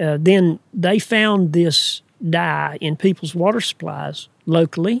then they found this dye in people's water supplies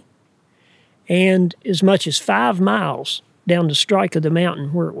locally and as much as 5 miles down the strike of the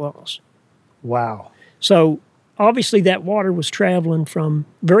mountain where it was. Wow. So obviously that water was traveling from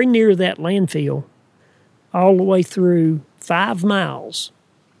very near that landfill all the way through 5 miles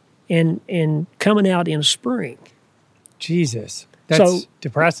and coming out in a spring. Jesus. That's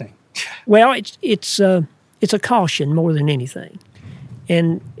depressing. Well, it's a caution more than anything.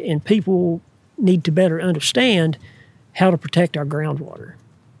 And people need to better understand how to protect our groundwater.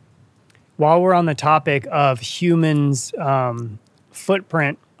 While we're on the topic of humans'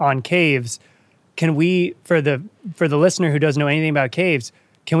 footprint on caves, can we, for the listener who doesn't know anything about caves,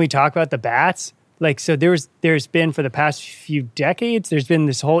 can we talk about the bats? Like, so there's been, for the past few decades, there's been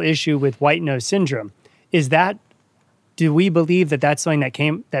this whole issue with white nose syndrome. Do we believe that that's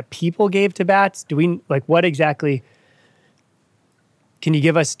something that people gave to bats? What exactly, can you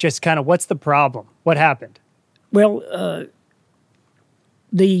give us just kind of, what's the problem? What happened? Well,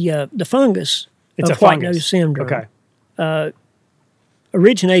 the fungus of white nose syndrome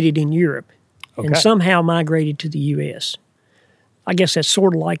originated in Europe and somehow migrated to the U.S. I guess that's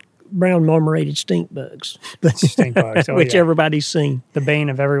sort of like brown marmorated stink bugs, Stink bugs, which everybody's seen. The bane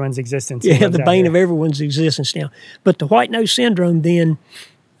of everyone's existence. Yeah, the bane of everyone's existence now. But the white nose syndrome then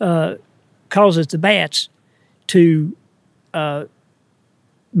causes the bats to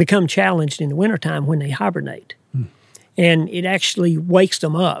become challenged in the wintertime when they hibernate. And it actually wakes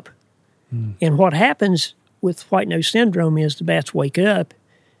them up. And what happens with white nose syndrome is the bats wake up,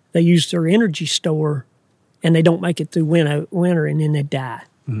 they use their energy store, and they don't make it through winter, and then they die.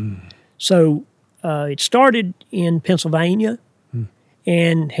 So it started in Pennsylvania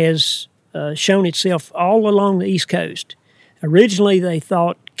and has shown itself all along the East Coast. Originally, they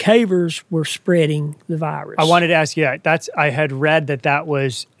thought cavers were spreading the virus. I wanted to ask you that. I had read that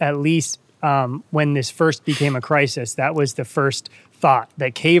was at least when this first became a crisis, that was the first thought,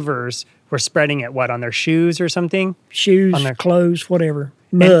 that cavers were spreading it, on their shoes or something? Shoes, on their clothes, whatever.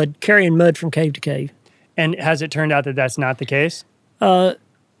 Mud, carrying mud from cave to cave. And has it turned out that that's not the case? Or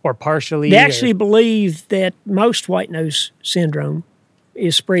partially? They actually believe that most white nose syndrome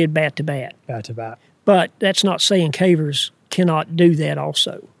is spread bat to bat. Bat to bat. But that's not saying cavers cannot do that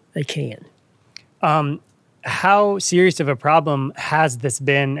also. They can. How serious of a problem has this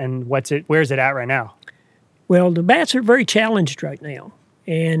been, and where's it at right now? Well, the bats are very challenged right now.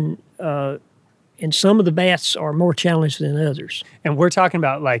 And some of the bats are more challenged than others. And we're talking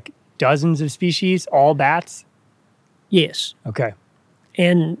about like dozens of species, all bats? Yes. Okay.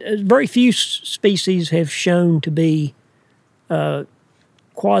 And very few species have shown to be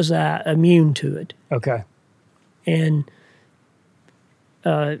quasi-immune to it. Okay. And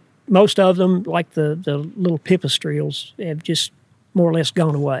most of them, like the little pipistrelles, have just more or less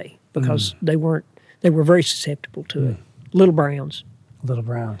gone away because they were very susceptible to it. Little browns. Little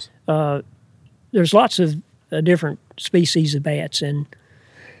browns. There's lots of different species of bats, and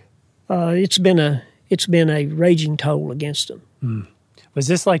it's been a raging toll against them. Was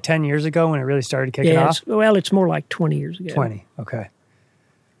this like 10 years ago when it really started kicking off? It's more like 20 years ago. 20, okay.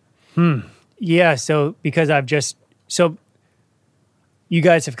 Yeah, so because you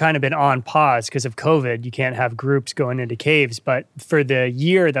guys have kind of been on pause because of COVID. You can't have groups going into caves, but for the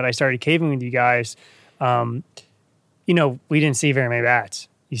year that I started caving with you guys, we didn't see very many bats.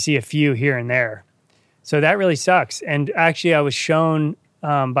 You see a few here and there. So that really sucks. And actually, I was shown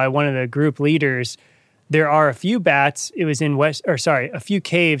by one of the group leaders, there are a few bats. It was a few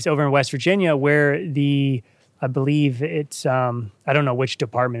caves over in West Virginia where I believe it's, I don't know which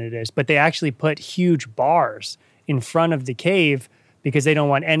department it is, but they actually put huge bars in front of the cave because they don't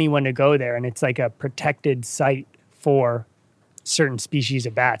want anyone to go there. And it's like a protected site for certain species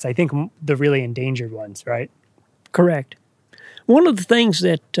of bats. I think the really endangered ones, right? Correct. One of the things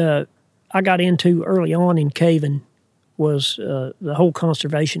that I got into early on in caving was the whole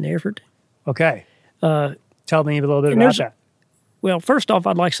conservation effort. Okay. Tell me a little bit about that. Well, first off,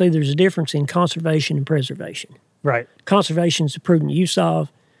 I'd like to say there's a difference in conservation and preservation. Right. Conservation is the prudent use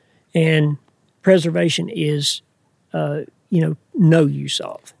of, and preservation is, no use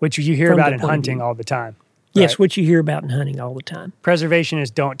of. Which you hear about in hunting all the time. Right? Yes, which you hear about in hunting all the time. Preservation is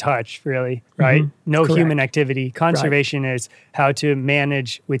don't touch, really, right? No Correct. Human activity. Conservation is how to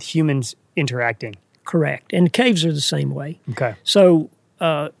manage with humans interacting. Correct. And caves are the same way. Okay. So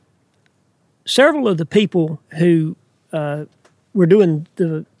several of the people who were doing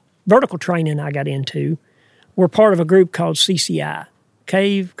the vertical training I got into were part of a group called CCI,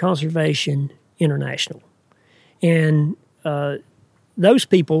 Cave Conservation International. And those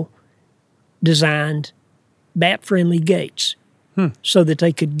people designed bat-friendly gates so that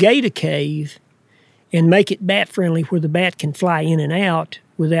they could gate a cave and make it bat-friendly where the bat can fly in and out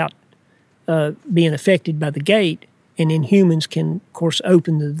without being affected by the gate, and then humans can, of course,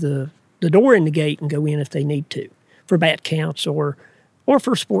 open the door in the gate and go in if they need to for bat counts or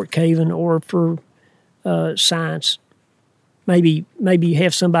for sport caving or for science. Maybe you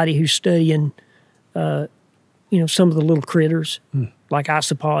have somebody who's studying, some of the little critters like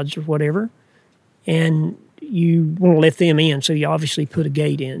isopods or whatever, and you want to let them in, so you obviously put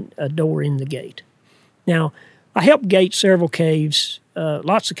a door in the gate. Now, I helped gate several caves,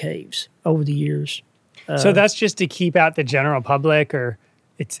 lots of caves over the years. So that's just to keep out the general public, or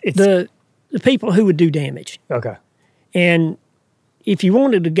it's the people who would do damage. Okay. And if you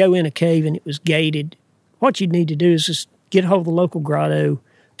wanted to go in a cave and it was gated, what you'd need to do is just get a hold of the local grotto,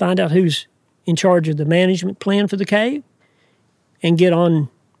 find out who's in charge of the management plan for the cave, and get on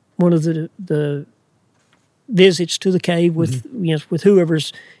one of the visits to the cave with with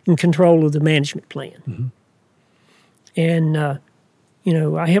whoever's in control of the management plan. And I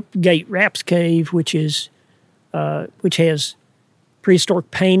helped gate Rapp's Cave, which has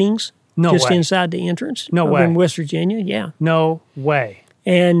prehistoric paintings inside the entrance. No way. In West Virginia, yeah. No way.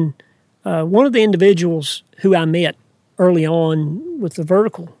 And one of the individuals who I met early on with the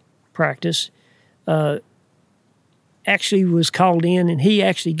vertical practice actually was called in, and he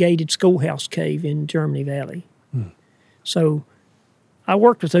actually gated Schoolhouse Cave in Germany Valley. So I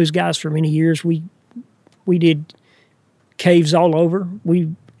worked with those guys for many years. We did caves all over.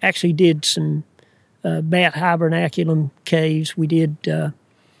 We actually did some bat hibernaculum caves. We did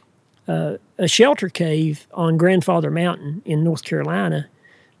a shelter cave on Grandfather Mountain in North Carolina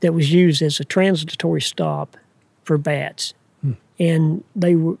that was used as a transitory stop for bats. And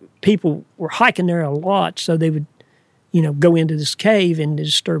people were hiking there a lot, so they would, go into this cave and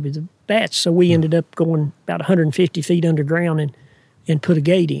disturb the bats. So we ended up going about 150 feet underground and put a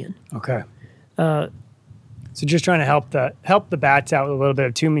gate in. Okay. So just trying to help the bats out with a little bit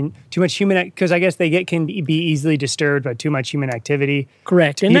of too much human, because I guess can be easily disturbed by too much human activity.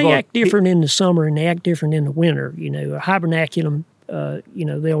 Correct, and they act different in the summer and they act different in the winter. A hibernaculum,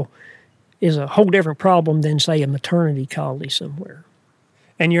 is a whole different problem than say a maternity colony somewhere.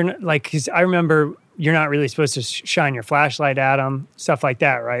 And you're not, because I remember you're not really supposed to shine your flashlight at them, stuff like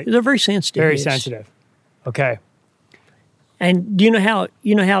that, right? They're very sensitive. Very sensitive. Okay. And do you know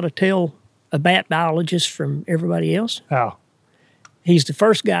how to tell a bat biologist from everybody else? How? He's the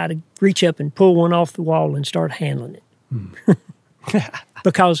first guy to reach up and pull one off the wall and start handling it.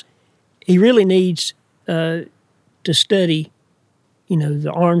 Because he really needs to study,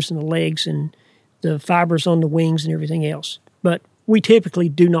 the arms and the legs and the fibers on the wings and everything else. But we typically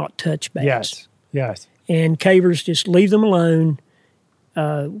do not touch bats. Yes. And cavers just leave them alone.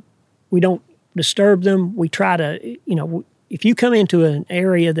 We don't disturb them. We try to, if you come into an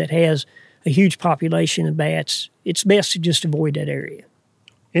area that has a huge population of bats, it's best to just avoid that area.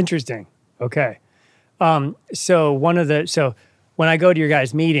 Interesting. Okay. So when I go to your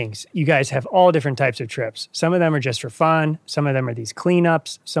guys' meetings, you guys have all different types of trips. Some of them are just for fun. Some of them are these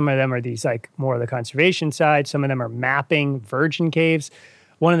cleanups. Some of them are these more of the conservation side. Some of them are mapping virgin caves.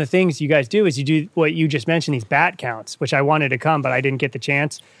 One of the things you guys do is you do what you just mentioned, these bat counts, which I wanted to come, but I didn't get the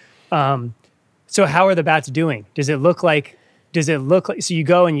chance. So how are the bats doing? Does it look like, so you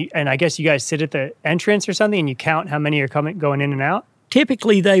go and I guess you guys sit at the entrance or something and you count how many are going in and out?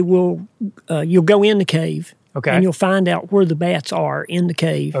 Typically they will, you'll go in the cave. Okay. And you'll find out where the bats are in the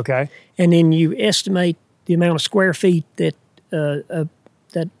cave. Okay. And then you estimate the amount of square feet that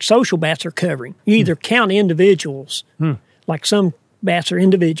that social bats are covering. You either count individuals, like some bats are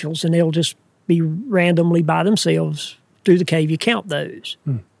individuals, and they'll just be randomly by themselves through the cave. You count those.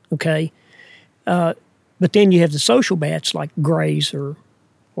 Okay. But then you have the social bats like grays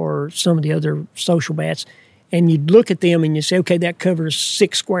or some of the other social bats, and you look at them and you say, okay, that covers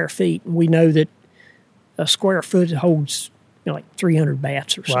 6 square feet, and we know that a square foot holds like 300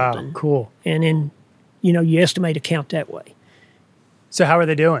 bats or something. Wow, cool. And then, you estimate a count that way. So how are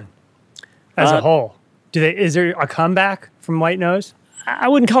they doing as a whole? Is there a comeback from white nose? I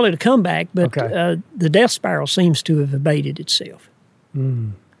wouldn't call it a comeback, but the death spiral seems to have abated itself.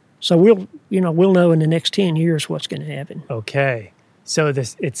 So we'll know in the next 10 years what's going to happen. Okay. So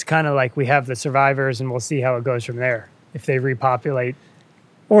it's kind of like we have the survivors and we'll see how it goes from there. If they repopulate.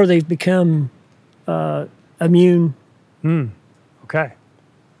 Or they've become immune. Okay.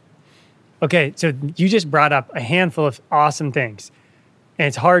 Okay, so you just brought up a handful of awesome things. And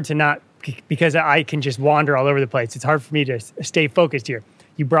it's hard to not, because I can just wander all over the place. It's hard for me to stay focused here.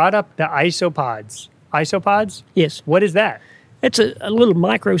 You brought up the isopods. Isopods? Yes. What is that? It's a little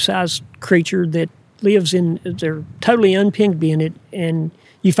micro-sized creature that lives they're totally unpigmented, and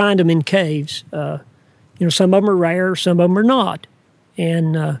you find them in caves. Some of them are rare, some of them are not.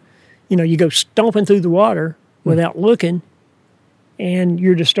 And, you go stomping through the water without looking, and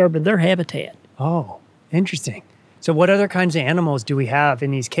you're disturbing their habitat. Oh, interesting. So what other kinds of animals do we have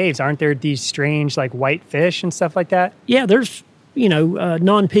in these caves? Aren't there these strange, white fish and stuff like that? Yeah, there's,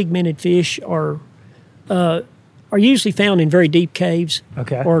 non-pigmented fish are usually found in very deep caves.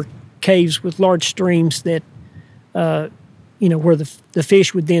 Okay. Or caves with large streams that, where the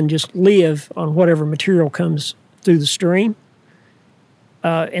fish would then just live on whatever material comes through the stream.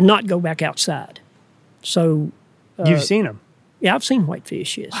 And not go back outside. So you've seen them? Yeah, I've seen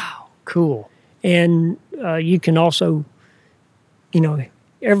whitefish, yes. Wow, cool. And you can also,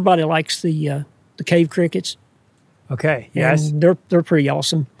 everybody likes the cave crickets. Okay, yes. And they're pretty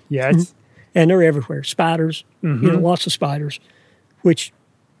awesome. Yes. And they're everywhere. Spiders, lots of spiders, which,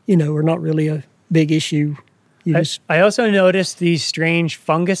 are not really a big issue. I also noticed these strange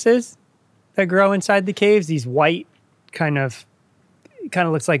funguses that grow inside the caves, these white kind of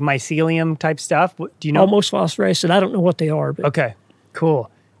looks like mycelium type stuff. Do you know? Almost phosphorescent. I don't know what they are. But. Okay, cool.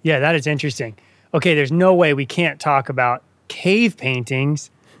 Yeah, that is interesting. Okay, there's no way we can't talk about cave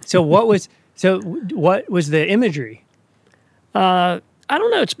paintings. So what was the imagery? I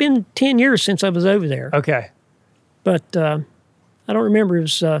don't know. It's been 10 years since I was over there, Okay. but I don't remember. It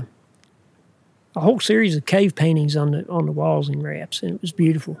was a whole series of cave paintings on the walls in Raps, and it was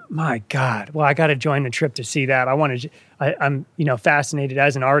beautiful. My God. Well, I got to join the trip to see that. I'm fascinated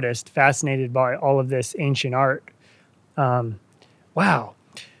as an artist, fascinated by all of this ancient art. Wow.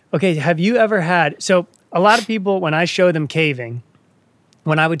 Okay. Have you ever had, so a lot of people, when I show them caving,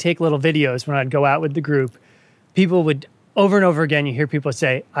 when I would take little videos, when I'd go out with the group, people would over and over again, you hear people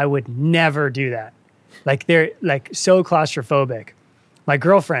say, I would never do that. Like they're like so claustrophobic. My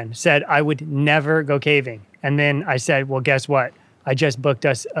girlfriend said I would never go caving. And then I said, well, guess what? I just booked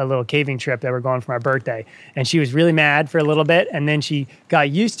us a little caving trip that we're going for our birthday. And she was really mad for a little bit. And then she got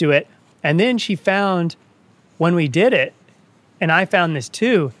used to it. And then she found when we did it, and I found this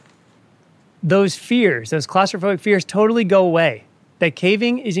too, those fears, those claustrophobic fears totally go away. That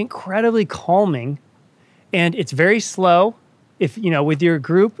caving is incredibly calming and it's very slow if, with your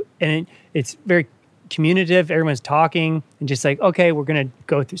group, and it's very communicative. Everyone's talking and just like, okay, we're going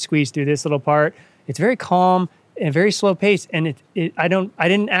to squeeze through this little part. It's very calm and very slow pace. And I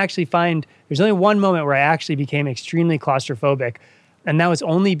didn't actually find, there's only one moment where I actually became extremely claustrophobic. And that was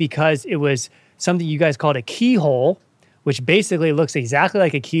only because it was something you guys called a keyhole, which basically looks exactly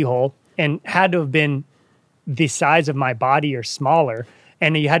like a keyhole and had to have been the size of my body or smaller.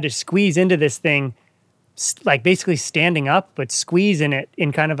 And you had to squeeze into this thing, like basically standing up, but squeeze in it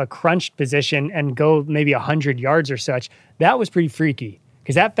in kind of a crunched position and go maybe 100 yards or such. That was pretty freaky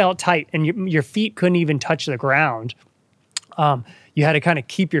because that felt tight and your feet couldn't even touch the ground. You had to kind of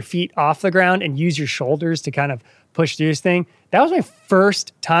keep your feet off the ground and use your shoulders to kind of push through this thing. That was my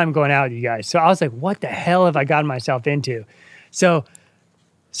first time going out with you guys. So I was like, what the hell have I gotten myself into? So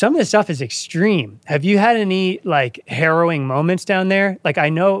some of this stuff is extreme. Have you had any like harrowing moments down there? Like I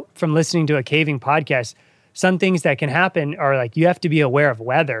know from listening to a caving podcast, some things that can happen are like you have to be aware of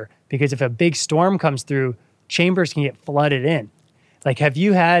weather because if a big storm comes through, chambers can get flooded in. Like have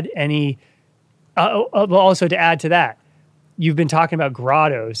you had any, also to add to that, you've been talking about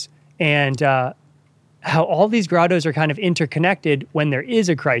grottos and how all these grottos are kind of interconnected when there is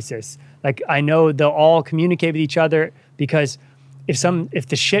a crisis. Like I know they'll all communicate with each other because if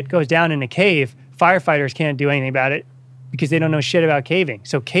the shit goes down in a cave, firefighters can't do anything about it because they don't know shit about caving.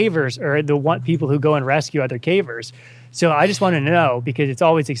 So cavers are the people who go and rescue other cavers. So I just want to know, because it's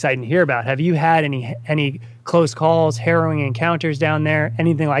always exciting to hear about, have you had any close calls, harrowing encounters down there,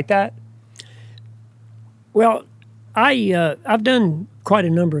 anything like that? Well, I've done quite a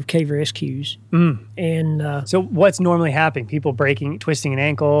number of cave rescues. And so what's normally happening? People twisting an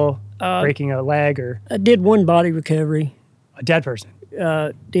ankle, breaking a leg, or I did one body recovery. a dead person?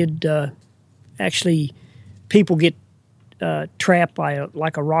 Actually people get trapped by a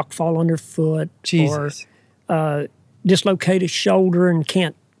rock fall underfoot, Jesus. or dislocate a shoulder and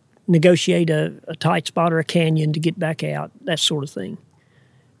can't negotiate a tight spot or a canyon to get back out, that sort of thing,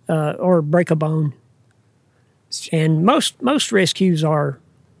 or break a bone. And most rescues are,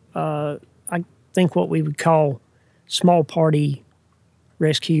 I think, what we would call small party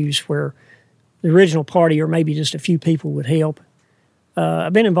rescues, where the original party or maybe just a few people would help.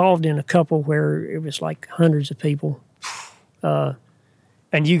 I've been involved in a couple where it was like hundreds of people.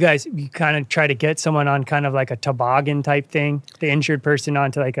 And you kind of try to get someone on kind of like a toboggan type thing, the injured person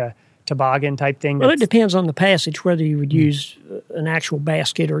onto like a toboggan type thing? Well, it depends on the passage, whether you would use an actual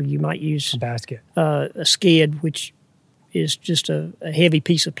basket or you might use a basket, a skid, which is just a heavy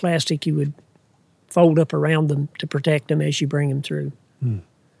piece of plastic you would fold up around them to protect them as you bring them through.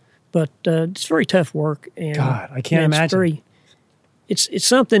 But it's very tough work. And God, I can't imagine. It's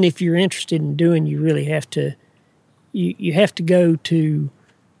something, if you're interested in doing, you really have to, you have to go to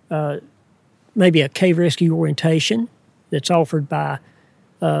maybe a cave rescue orientation that's offered by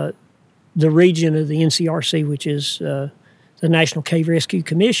the region of the NCRC, which is the National Cave Rescue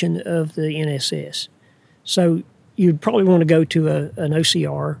Commission of the NSS. So you'd probably want to go to an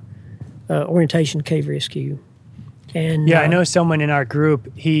OCR, orientation cave rescue. And yeah, I know someone in our group,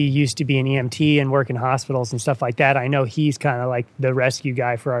 he used to be an EMT and work in hospitals and stuff like that. I know he's kind of like the rescue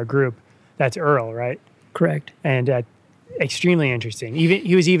guy for our group. That's Earl, right? Correct. And extremely interesting.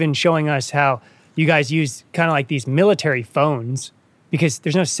 He was even showing us how you guys use kind of like these military phones because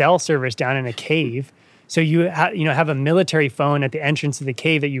there's no cell service down in a cave. So you have a military phone at the entrance of the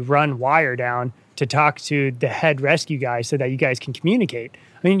cave that you run wire down to talk to the head rescue guy so that you guys can communicate.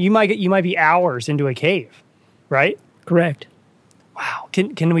 I mean, you might be hours into a cave, right? Correct. Wow.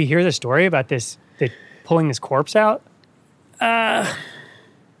 Can we hear the story about pulling this corpse out? I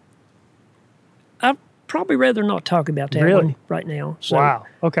probably rather not talk about that Really? one right now. So Wow.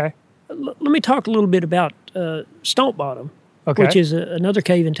 Okay. let me talk a little bit about Stomp Bottom, Okay. which is another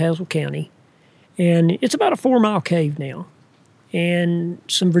cave in Tazewell County. And it's about a 4-mile cave now. And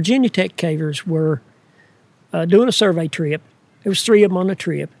some Virginia Tech cavers were doing a survey trip. There was 3 of them on the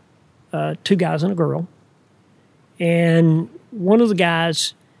trip, 2 guys and a girl. And one of the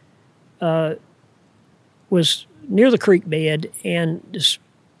guys was near the creek bed, and this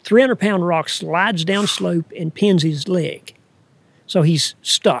 300-pound rock slides down slope and pins his leg. So he's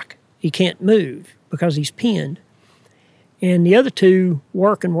stuck. He can't move because he's pinned. And the other 2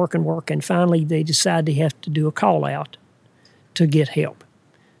 work, and finally they decide they have to do a call out to get help.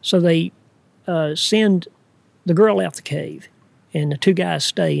 So they send the girl out the cave, and the 2 guys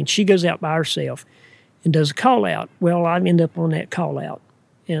stay, and she goes out by herself and does a call out. Well, I end up on that call out,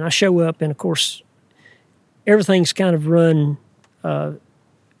 and I show up, and of course, everything's kind of run,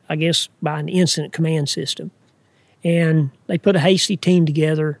 I guess, by an incident command system. And they put a hasty team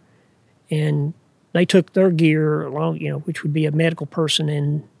together, and they took their gear along, which would be a medical person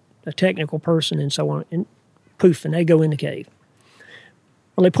and a technical person and so on, and poof, and they go in the cave.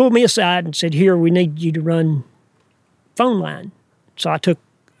 Well, they pulled me aside and said, here, we need you to run phone line. So I took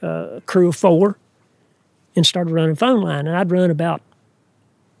a crew of 4 and started running phone line. And I'd run about,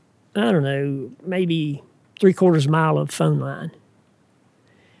 I don't know, maybe 3/4 mile of phone line.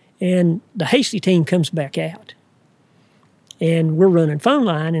 And the hasty team comes back out. And we're running phone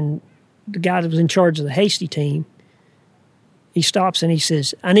line, and the guy that was in charge of the hasty team, he stops and he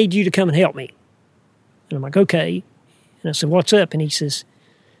says, I need you to come and help me. And I'm like, okay. And I said, what's up? And he says,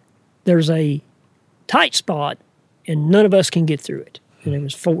 there's a tight spot, and none of us can get through it. And there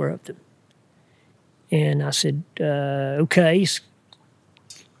was 4 of them. And I said, okay.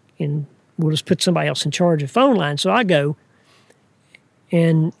 And we'll just put somebody else in charge of phone line. So I go,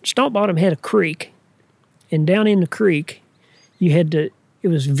 and Stomp Bottom had a creek. And down in the creek, it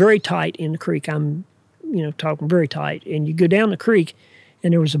was very tight in the creek. I'm, talking very tight. And you go down the creek,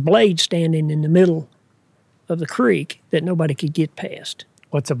 and there was a blade standing in the middle of the creek that nobody could get past.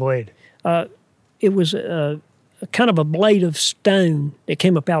 What's a blade? It was a kind of a blade of stone that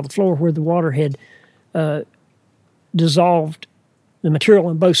came up out of the floor where the water had dissolved the material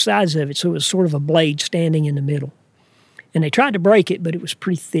on both sides of it. So it was sort of a blade standing in the middle. And they tried to break it, but it was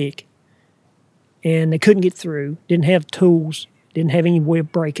pretty thick. And they couldn't get through, didn't have tools, didn't have any way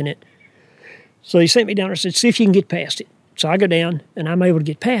of breaking it. So they sent me down there and said, see if you can get past it. So I go down, and I'm able to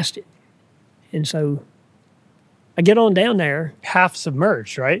get past it. And so I get on down there. Half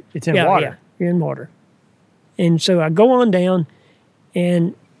submerged, right? It's in water. Yeah, you're in water. And so I go on down,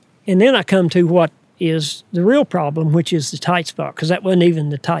 and then I come to what is the real problem, which is the tight spot, because that wasn't even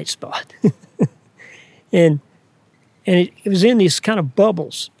the tight spot. and it was in these kind of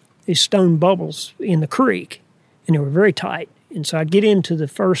bubbles, these stone bubbles in the creek, and they were very tight. And so I'd get into the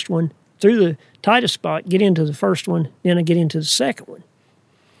first one, through the tightest spot, get into the first one, then I get into the second one.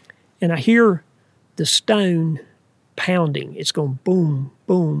 And I hear the stone pounding. It's going boom,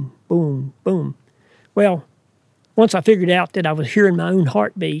 boom, boom, boom. Well, once I figured out that I was hearing my own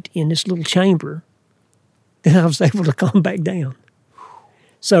heartbeat in this little chamber, then I was able to calm back down.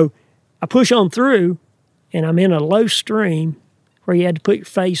 So I push on through, and I'm in a low stream where you had to put your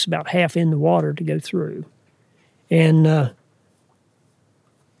face about half in the water to go through. And I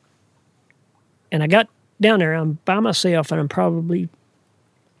got down there. I'm by myself, and I'm probably,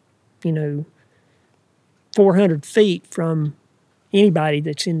 400 feet from anybody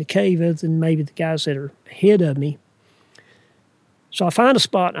that's in the cave other than maybe the guys that are ahead of me. So I find a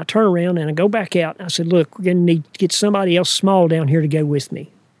spot, and I turn around, and I go back out, and I said, look, we're going to need to get somebody else small down here to go with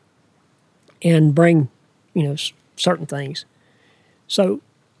me and bring, certain things. So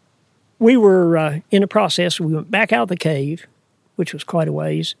we were in the process. We went back out of the cave, which was quite a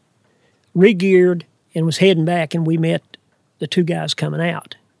ways, re-geared, and was heading back, and we met the 2 guys coming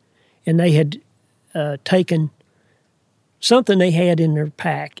out. And they had taken something they had in their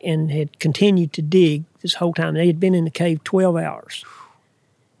pack and had continued to dig this whole time. They had been in the cave 12 hours,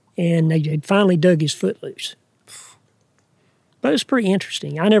 and they had finally dug his foot loose. But it was pretty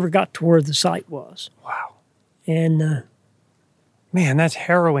interesting. I never got to where the site was. Wow. And man, that's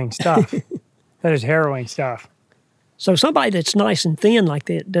harrowing stuff. That is harrowing stuff. So somebody that's nice and thin like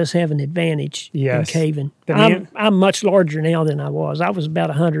that does have an advantage in caving. I'm much larger now than I was. I was about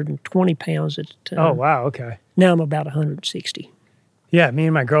 120 pounds at the time. Oh, wow, okay. Now I'm about 160. Yeah, me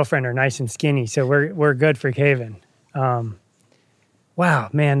and my girlfriend are nice and skinny, so we're good for caving. Wow,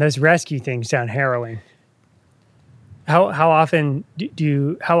 man, those rescue things sound harrowing. How often do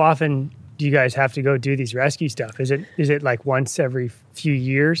you guys have to go do these rescue stuff? Is it like once every few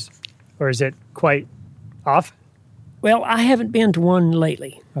years, or is it quite off? Well, I haven't been to one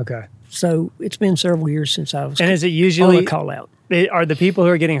lately. Okay. So it's been several years since I was And is it on usually a call out. are the people who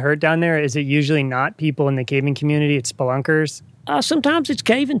are getting hurt down there? Is it usually not people in the caving community? It's spelunkers. Sometimes it's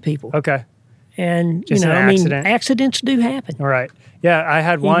caving people. Okay. And, Just an accident. accidents do happen. All right. Yeah, I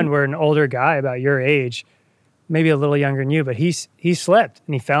had one where an older guy about your age, maybe a little younger than you, but he slipped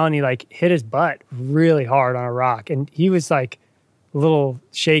and he fell and he like hit his butt really hard on a rock. And he was like a little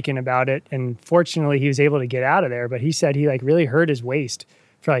shaken about it. And fortunately he was able to get out of there. But he said he like really hurt his waist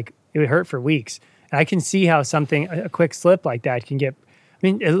for like, it would hurt for weeks. And I can see how a quick slip like that can get, I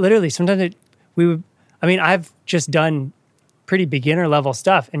mean, it literally sometimes I've just done pretty beginner level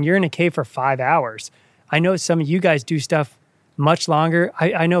stuff and you're in a cave for 5 hours. I know some of you guys do stuff much longer.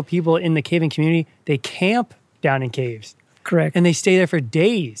 I know people in the caving community, they camp down in caves. Correct. And they stay there for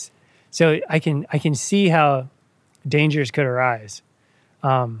days. So I can see how dangers could arise.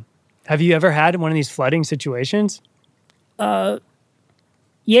 Have you ever had one of these flooding situations?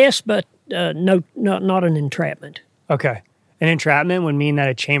 Yes, but no, not an entrapment. Okay. An entrapment would mean that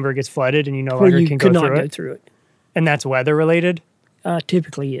a chamber gets flooded and you no Where longer you can could go not through go it. through it. And that's weather related?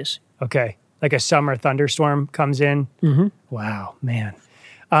 Typically, yes. Okay. Like a summer thunderstorm comes in. Mm-hmm. Wow, man.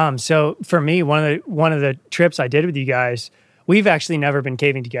 So for me, one of the trips I did with you guys, we've actually never been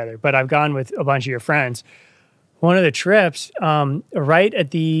caving together, but I've gone with a bunch of your friends. One of the trips, right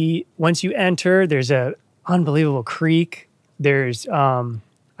at once you enter, there's a unbelievable creek. There's an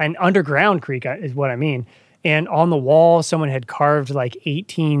underground creek is what I mean. And on the wall, someone had carved like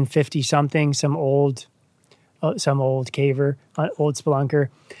 1850 something, some old caver, old spelunker.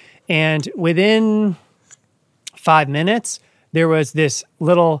 And within 5 minutes, there was this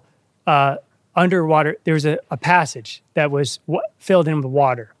little underwater, there was a passage that was filled in with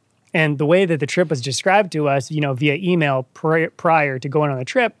water. And the way that the trip was described to us, via email prior to going on the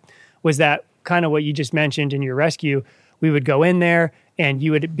trip, was that kind of what you just mentioned in your rescue. We would go in there and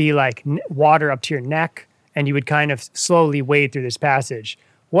you would be like water up to your neck and you would kind of slowly wade through this passage.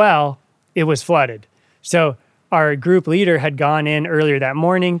 Well, it was flooded. So our group leader had gone in earlier that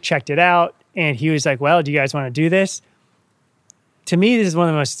morning, checked it out, and he was like, well, do you guys want to do this? To me, this is one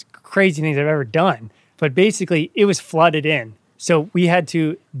of the most crazy things I've ever done. But basically, it was flooded in. So we had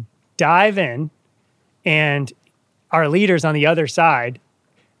to dive in, and our leader's on the other side.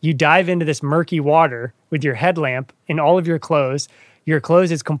 You dive into this murky water with your headlamp and all of your clothes. Your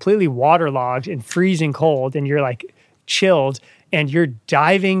clothes is completely waterlogged and freezing cold, and you're like chilled, and you're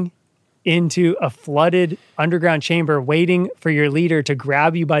diving into a flooded underground chamber, waiting for your leader to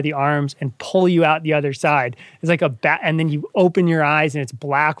grab you by the arms and pull you out the other side. It's like and then you open your eyes and it's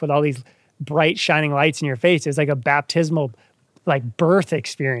black with all these bright shining lights in your face. It's like a baptismal, like birth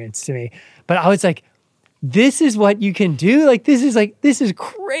experience to me. But I was like, this is what you can do. Like, this is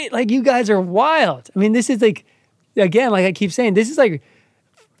great. Like, you guys are wild. I mean, this is like, again, like I keep saying, this is like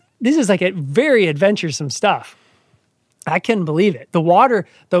a very adventuresome stuff. I couldn't believe it.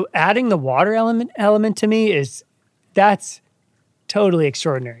 Adding the water element to me that's totally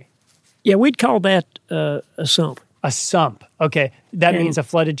extraordinary. Yeah, we'd call that a sump. A sump. Okay. That means a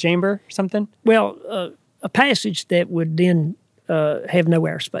flooded chamber or something? Well, a passage that would then have no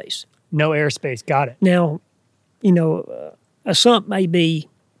airspace. No airspace. Got it. Now, a sump may be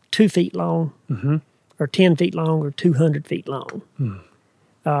 2 feet long, mm-hmm. or 10 feet long, or 200 feet long.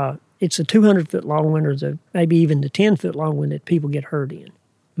 It's a 200-foot long one, or maybe even the 10-foot long one that people get hurt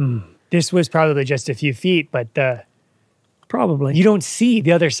in. This was probably just a few feet, but probably you don't see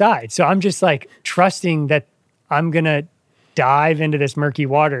the other side. So I'm just like trusting that I'm going to dive into this murky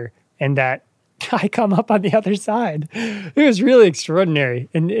water and that I come up on the other side. It was really extraordinary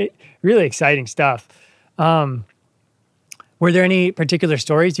and really exciting stuff. Were there any particular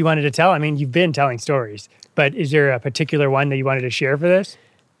stories you wanted to tell? I mean, you've been telling stories, but is there a particular one that you wanted to share for this?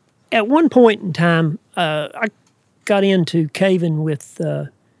 At one point in time, I got into caving with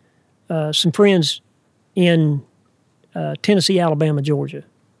some friends in Tennessee, Alabama, Georgia.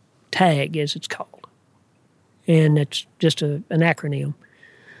 TAG, as it's called. And it's just an acronym.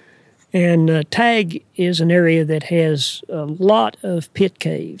 And TAG is an area that has a lot of pit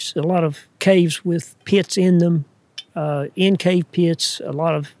caves, a lot of caves with pits in them, in-cave pits, a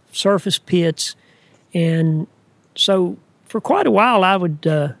lot of surface pits. And so for quite a while, I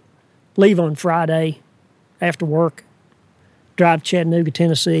would leave on Friday after work, drive to Chattanooga,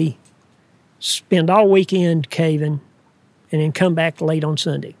 Tennessee, spend all weekend caving, and then come back late on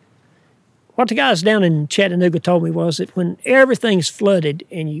Sunday. What the guys down in Chattanooga told me was that when everything's flooded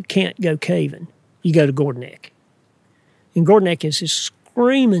and you can't go caving, you go to Gordon Neck. And Gordon Neck is this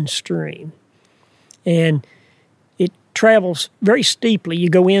screaming stream. And it travels very steeply. You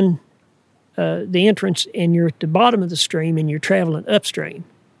go in the entrance, and you're at the bottom of the stream, and you're traveling upstream.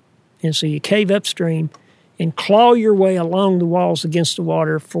 And so you cave upstream and claw your way along the walls against the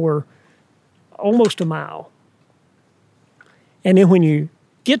water for almost a mile. And then when you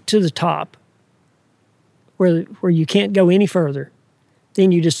get to the top, where you can't go any further,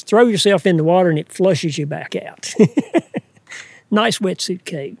 then you just throw yourself in the water and it flushes you back out. Nice wetsuit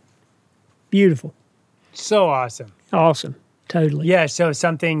cave. Beautiful. So awesome. Awesome. Totally. Yeah. So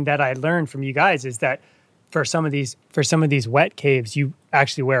something that I learned from you guys is that for some of these wet caves, you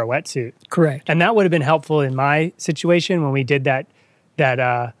actually wear a wetsuit. Correct. And that would have been helpful in my situation when we did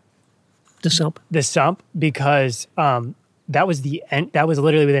the sump, because that was the end. That was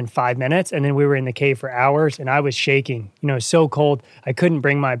literally within 5 minutes, and then we were in the cave for hours, and I was shaking. So cold. I couldn't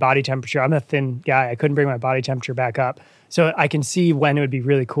bring my body temperature. I'm a thin guy. I couldn't bring my body temperature back up. So I can see when it would be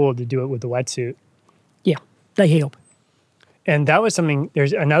really cool to do it with the wetsuit. Yeah, they help. And that was something.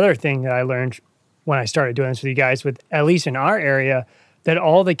 There's another thing that I learned when I started doing this with you guys. With at least in our area, that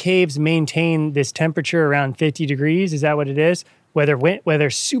all the caves maintain this temperature around 50 degrees. Is that what it is? Whether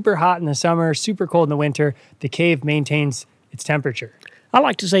super hot in the summer, super cold in the winter, the cave maintains its temperature. I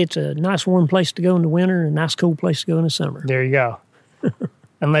like to say it's a nice warm place to go in the winter and a nice cold place to go in the summer. There you go.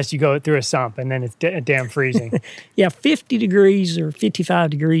 Unless you go through a sump and then it's damn freezing. Yeah, 50 degrees or 55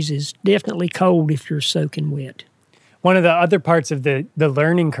 degrees is definitely cold if you're soaking wet. One of the other parts of the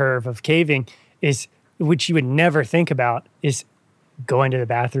learning curve of caving is, which you would never think about, is going to the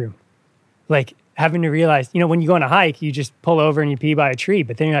bathroom. Like having to realize, when you go on a hike, you just pull over and you pee by a tree,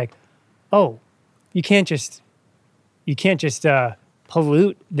 but then you're like, oh, you can't just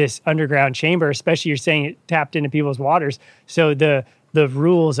pollute this underground chamber, especially you're saying it tapped into people's waters. So the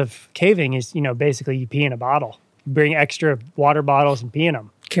rules of caving is, basically you pee in a bottle. You bring extra water bottles and pee in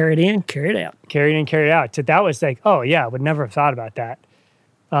them. Carry it in, carry it out. Carry it in, carry it out. So that was like, oh yeah, I would never have thought about that.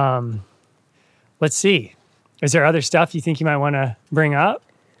 Let's see. Is there other stuff you think you might want to bring up?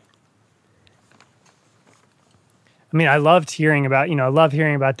 I mean, I loved hearing about,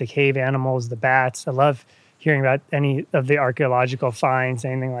 the cave animals, the bats. I love hearing about any of the archaeological finds,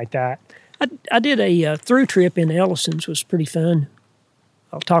 anything like that. I did a through trip in Ellison's, was pretty fun.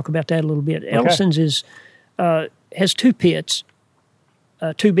 I'll talk about that a little bit. Okay. Ellison's has two pits,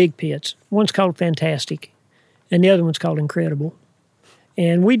 two big pits. One's called Fantastic, and the other one's called Incredible.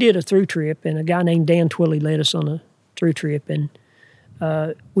 And we did a through trip, and a guy named Dan Twilley led us on a through trip, and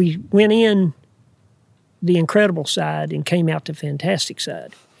we went in the Incredible side and came out the Fantastic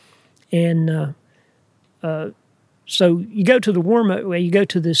side. And so you go to the warm-up, well, you go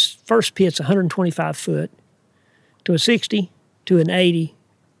to this first pit's 125 foot, to a 60, to an 80,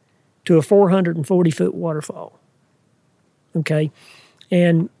 to a 440-foot waterfall. Okay?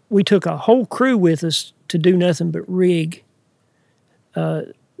 And we took a whole crew with us to do nothing but rig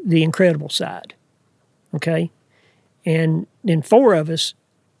the Incredible side. Okay? And then 4 of us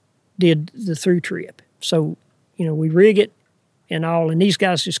did the through trip. So, we rig it and all, and these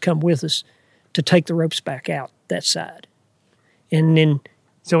guys just come with us to take the ropes back out that side. And then...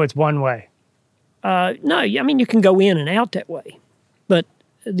 So it's one way? No, I mean, you can go in and out that way. But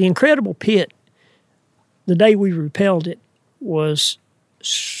the Incredible pit, the day we repelled it, was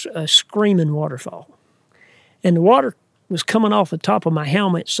a screaming waterfall. And the water was coming off the top of my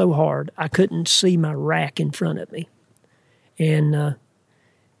helmet so hard, I couldn't see my rack in front of me. And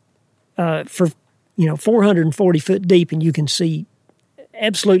for 440 foot deep, and you can see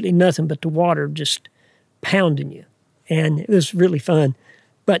absolutely nothing but the water just pounding you. And it was really fun.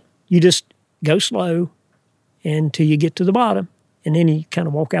 But you just go slow until you get to the bottom, and then you kind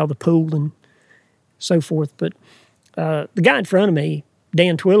of walk out of the pool and so forth. But the guy in front of me,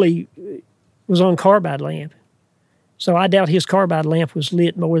 Dan Twilley, was on carbide lamp. So I doubt his carbide lamp was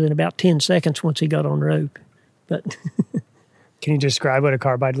lit more than about 10 seconds once he got on rope. But can you describe what a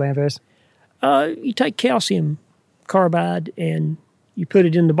carbide lamp is? You take calcium carbide and you put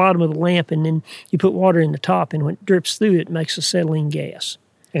it in the bottom of the lamp, and then you put water in the top, and when it drips through it makes acetylene gas.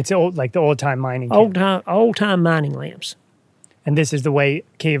 It's like the old-time mining camp. Old-time mining lamps. And this is the way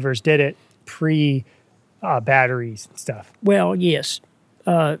cavers did it pre-batteries and stuff. Well, yes.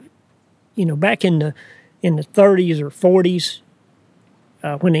 Back in the 30s or 40s,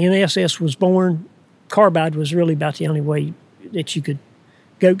 when the NSS was born, carbide was really about the only way that you could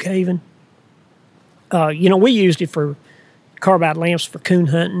go caving. We used it for carbide lamps for coon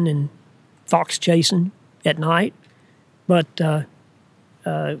hunting and fox chasing at night, but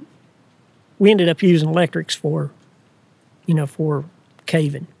we ended up using electrics for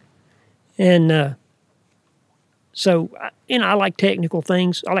caving. And so, I like technical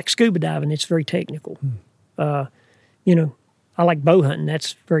things. I like scuba diving. It's very technical. I like bow hunting.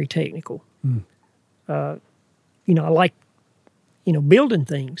 That's very technical. I like, building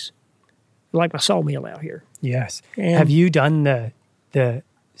things. I like my sawmill out here. Yes. And- Have you done the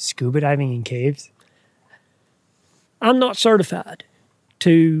scuba diving in caves? I'm not certified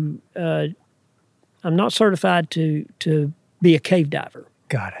to. I'm not certified to be a cave diver.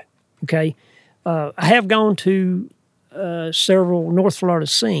 Got it. Okay, I have gone to several North Florida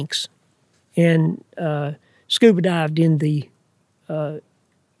sinks and scuba dived in the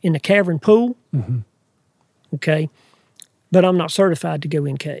cavern pool. Mm-hmm. Okay, but I'm not certified to go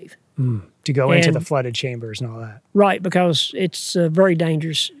in cave. To go into And- the flooded chambers and all that. Right, because it's very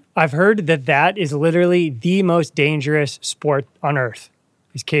dangerous. I've heard that is literally the most dangerous sport on earth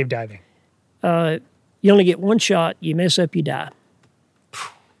is cave diving. You only get one shot. You mess up, you die.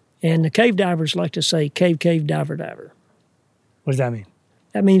 And the cave divers like to say cave, diver, diver. What does that mean?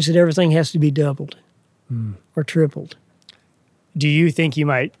 That means that everything has to be doubled or tripled. Do you think you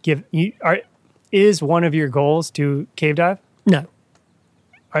might is one of your goals to cave dive? No,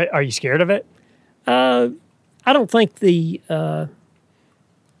 Are you scared of it? I don't think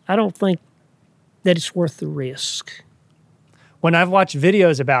I don't think that it's worth the risk. When I've watched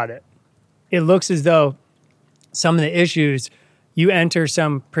videos about it, it looks as though some of the issues, you enter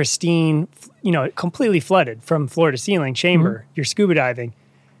some pristine, completely flooded from floor to ceiling chamber, you're scuba diving,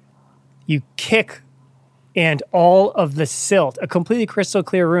 you kick, and all of the silt, a completely crystal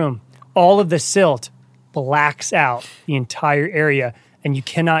clear room, all of the silt blacks out the entire area, and you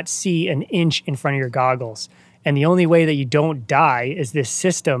cannot see an inch in front of your goggles. And the only way that you don't die is this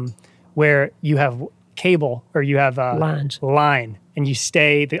system where you have cable or you have a line and you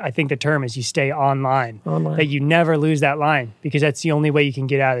stay, I think the term is you stay online. That you never lose that line because that's the only way you can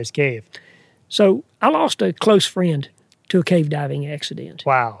get out of this cave. So I lost a close friend to a cave diving accident.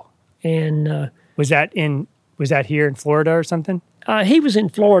 Wow. And was that here in Florida or something? he was in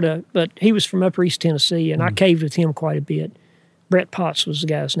Florida, but he was from Upper East Tennessee, and I caved with him quite a bit. Brett Potts was the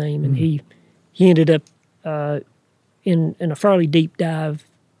guy's name, and he ended up in a fairly deep dive,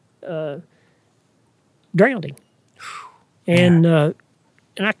 drowning. And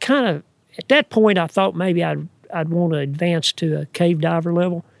I kind of, at that point, I thought maybe I'd want to advance to a cave diver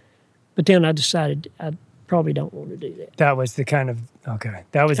level, but then I decided I probably don't want to do that. That was the kind of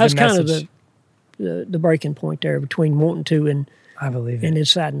That was That's the kind message. of the breaking point there between wanting to and I believe it. and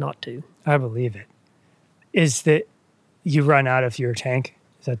deciding not to. I believe it. Is that you run out of your tank?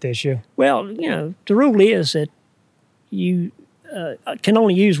 Is that the issue? Well, the rule is that you can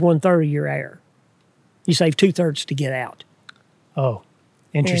only use 1/3 of your air. You save 2/3 to get out. Oh,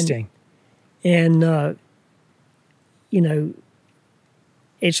 interesting. And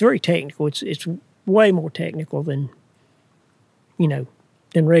it's very technical. It's way more technical than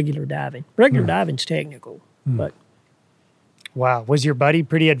regular diving. Regular diving's technical, but Wow. Was your buddy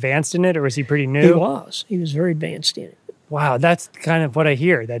pretty advanced in it, or was he pretty new? he was. He was very advanced in it. Wow, that's kind of what I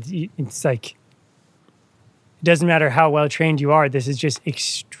hear. That it's like it doesn't matter how well trained you are. This is just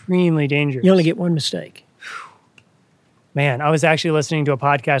extremely dangerous. You only get one mistake. Man, I was actually listening to a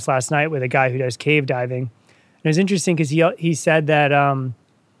podcast last night with a guy who does cave diving. And it was interesting because he said that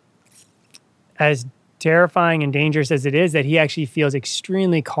as terrifying and dangerous as it is, that he actually feels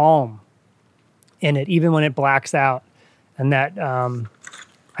extremely calm in it, even when it blacks out. And that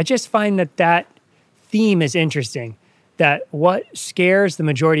I just find that theme is interesting, that what scares the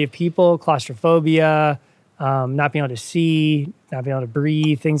majority of people, claustrophobia, not being able to see, not being able to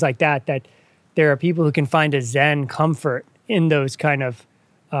breathe, things like that, that there are people who can find a Zen comfort in those kind of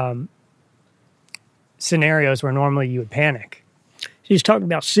scenarios where normally you would panic. He's talking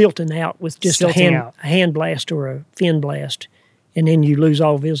about silting out with just a Silting out. hand blast or a fin blast, and then you lose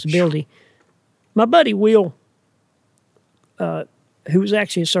all visibility. My buddy Will, who was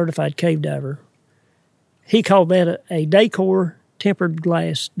actually a certified cave diver, he called that a Dacor tempered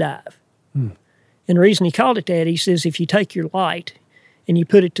glass dive. And the reason he called it that, he says, if you take your light and you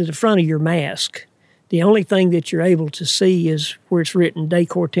put it to the front of your mask, the only thing that you're able to see is where it's written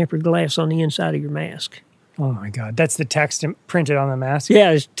Dacor tempered glass on the inside of your mask. Oh my God. That's the text printed on the mask?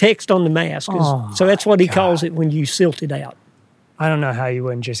 Yeah, it's text on the mask. Oh so that's what he my calls God. it when you silt it out. I don't know how you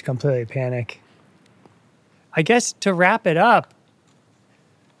wouldn't just completely panic. I guess to wrap it up,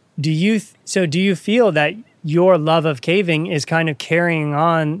 do you feel that your love of caving is kind of carrying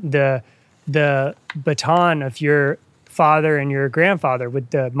on the baton of your father and your grandfather with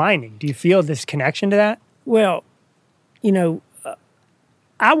the mining? Do you feel this connection to that? Well,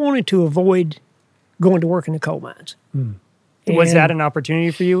 I wanted to avoid going to work in the coal mines. Was And- that an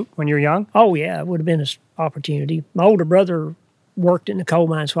opportunity for you when you were young? Oh yeah, it would have been an opportunity. My older brother worked in the coal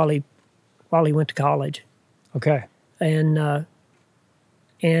mines while he went to college, Okay. and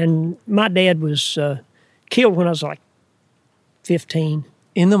And my dad was killed when I was like 15.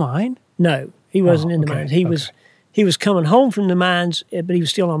 In the mine? No, he wasn't in the okay, mines. He was coming home from the mines, but he was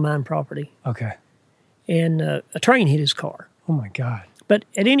still on mine property. Okay. And a train hit his car. Oh my God. But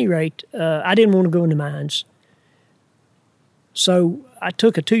at any rate, I didn't want to go into mines. So I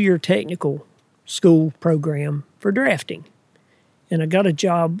took a 2-year technical school program for drafting. And I got a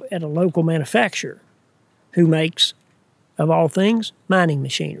job at a local manufacturer who makes, of all things, mining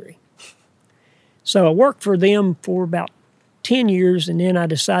machinery. So I worked for them for about 10 years, and then I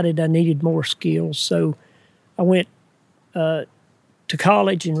decided I needed more skills. So I went to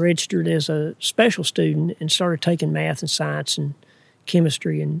college and registered as a special student and started taking math and science and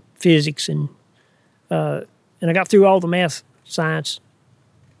chemistry and physics. And I got through all the math, science,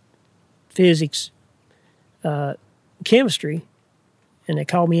 physics, chemistry, and they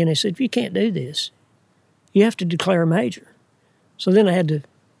called me in and they said, if you can't do this, you have to declare a major. So then I had to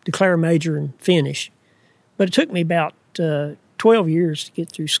declare a major and finish. But it took me about 12 years to get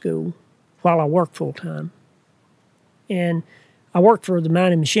through school while I worked full time. And I worked for the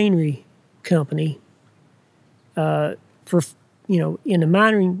mining machinery company in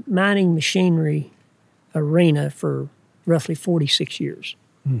the mining machinery arena for roughly 46 years.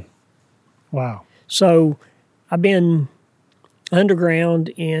 Wow. So I've been underground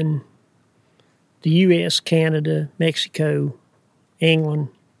in the U.S., Canada, Mexico, England,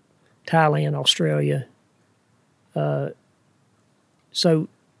 Thailand, Australia. In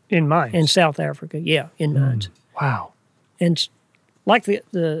mines? And South Africa, in mines. Wow. And like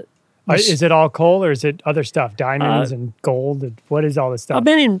the is it all coal or is it other stuff? Diamonds and gold? What is all this stuff? I've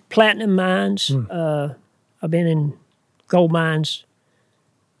been in platinum mines. I've been in gold mines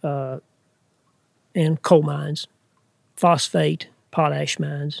and coal mines, phosphate, potash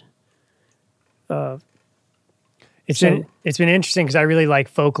mines. It's been interesting because I really like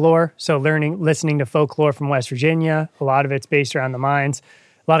folklore. So listening to folklore from West Virginia, a lot of it's based around the mines.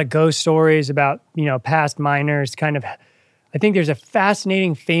 A lot of ghost stories about, past miners. I think there's a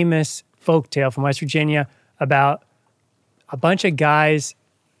fascinating, famous folktale from West Virginia about a bunch of guys.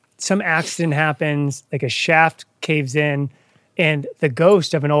 Some accident happens, like a shaft caves in, and the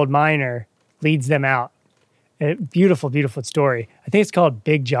ghost of an old miner leads them out. A beautiful, beautiful story. I think it's called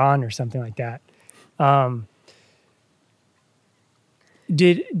Big John or something like that.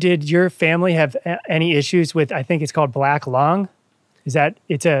 Did your family have any issues with, I think it's called black lung? Is that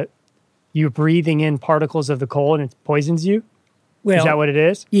you're breathing in particles of the coal and it poisons you? Well, is that what it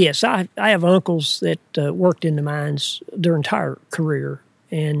is? Yes, I have uncles that worked in the mines their entire career,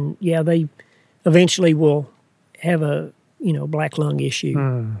 and they eventually will have a black lung issue.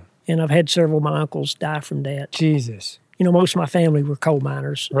 And I've had several of my uncles die from that. Jesus. Most of my family were coal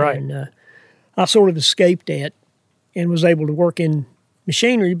miners, right? And I sort of escaped that and was able to work in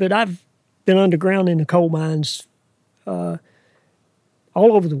machinery, but I've been underground in the coal mines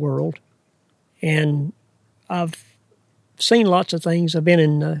all over the world, and I've seen lots of things. I've been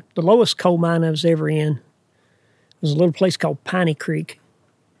in the lowest coal mine I was ever in. It was a little place called Piney Creek.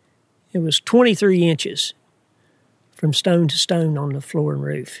 It was 23 inches from stone to stone on the floor and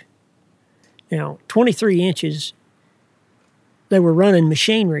roof. Now, 23 inches, they were running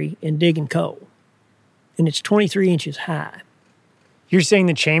machinery and digging coal, and it's 23 inches high. You're saying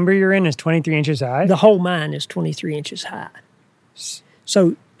the chamber you're in is 23 inches high? The whole mine is 23 inches high.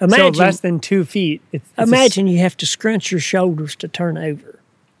 So imagine, less than 2 feet. Imagine you have to scrunch your shoulders to turn over.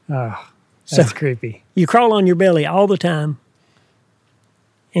 Oh, that's creepy. You crawl on your belly all the time,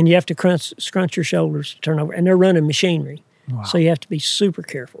 and you have to scrunch your shoulders to turn over. And they're running machinery, so you have to be super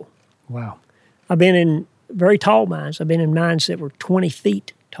careful. Wow. I've been in very tall mines. I've been in mines that were 20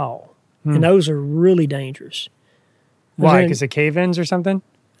 feet tall, and those are really dangerous. Why? Because of cave-ins or something?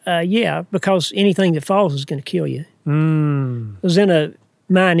 Yeah, because anything that falls is going to kill you. I was in a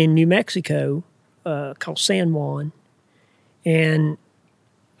mine in New Mexico called San Juan, and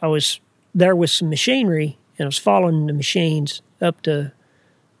I was there with some machinery, and I was following the machines up to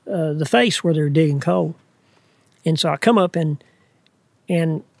the face where they were digging coal. And so I come up and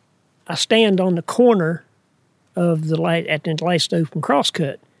I stand on the corner of the last open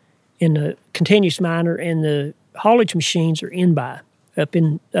crosscut, and the continuous miner and the haulage machines are in by up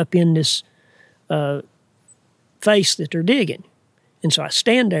in this face that they're digging. And so I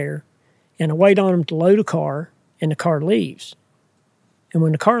stand there and I wait on them to load a car, and the car leaves. And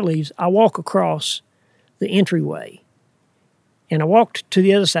when the car leaves, I walk across the entryway, and I walked to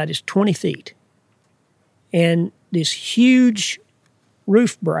the other side. It's 20 feet. And this huge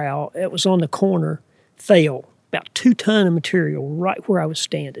roof brow that was on the corner fell, about 2 tons of material right where I was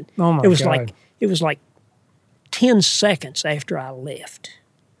standing. Oh my God. It was like 10 seconds after I left.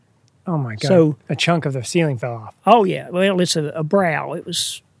 Oh my God. So- a chunk of the ceiling fell off. Oh yeah, well it's a brow. It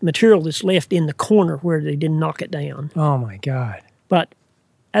was material that's left in the corner where they didn't knock it down. Oh my God. But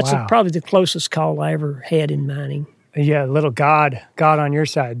that's Wow. probably the closest call I ever had in mining. Yeah, little God on your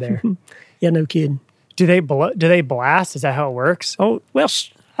side there. Yeah, no kidding. Do they blast? Is that how it works? Oh well,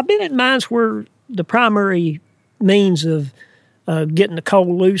 I've been at mines where the primary means of getting the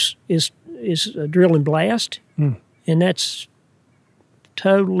coal loose is a drill and blast, and that's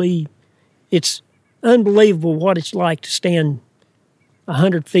totally. It's unbelievable what it's like to stand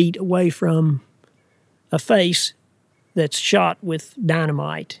 100 feet away from a face that's shot with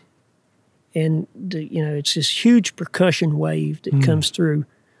dynamite, and it's this huge percussion wave that comes through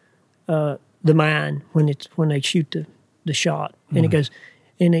the mine when they shoot the shot, and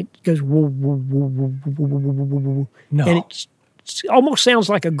it goes woo, woo, woo, woo, woo, woo, woo, woo, woo. No. And it almost sounds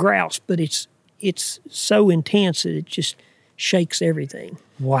like a grouse, but it's so intense that it just shakes everything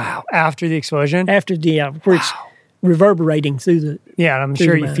Wow. After the explosion? after where it's reverberating through the. Yeah, I'm Through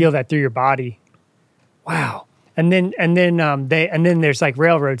sure the you mine. feel that through your body. Wow. And then there's like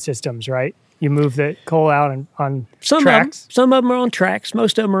railroad systems, right? You move the coal out on tracks. Some of them are on tracks.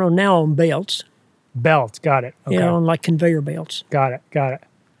 Most of them are now on belts. Belts. Got it. Okay. On like conveyor belts. Got it. All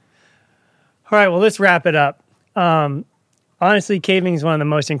right, well, let's wrap it up. Honestly, caving is one of the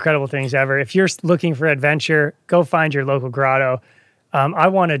most incredible things ever. If you're looking for adventure, go find your local grotto. I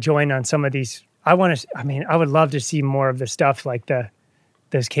want to join on some of these. I would love to see more of the stuff like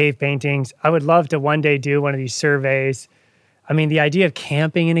those cave paintings. I would love to one day do one of these surveys. I mean, the idea of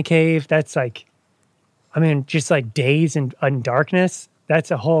camping in a cave, that's like, just like days in darkness,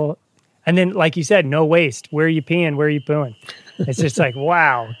 that's a whole, and then like you said, no waste. Where are you peeing? Where are you pooing? It's just like,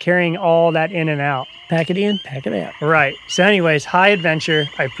 wow, carrying all that in and out. Pack it in, pack it out. Right. So anyways, high adventure.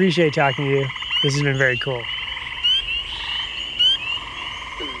 I appreciate talking to you. This has been very cool.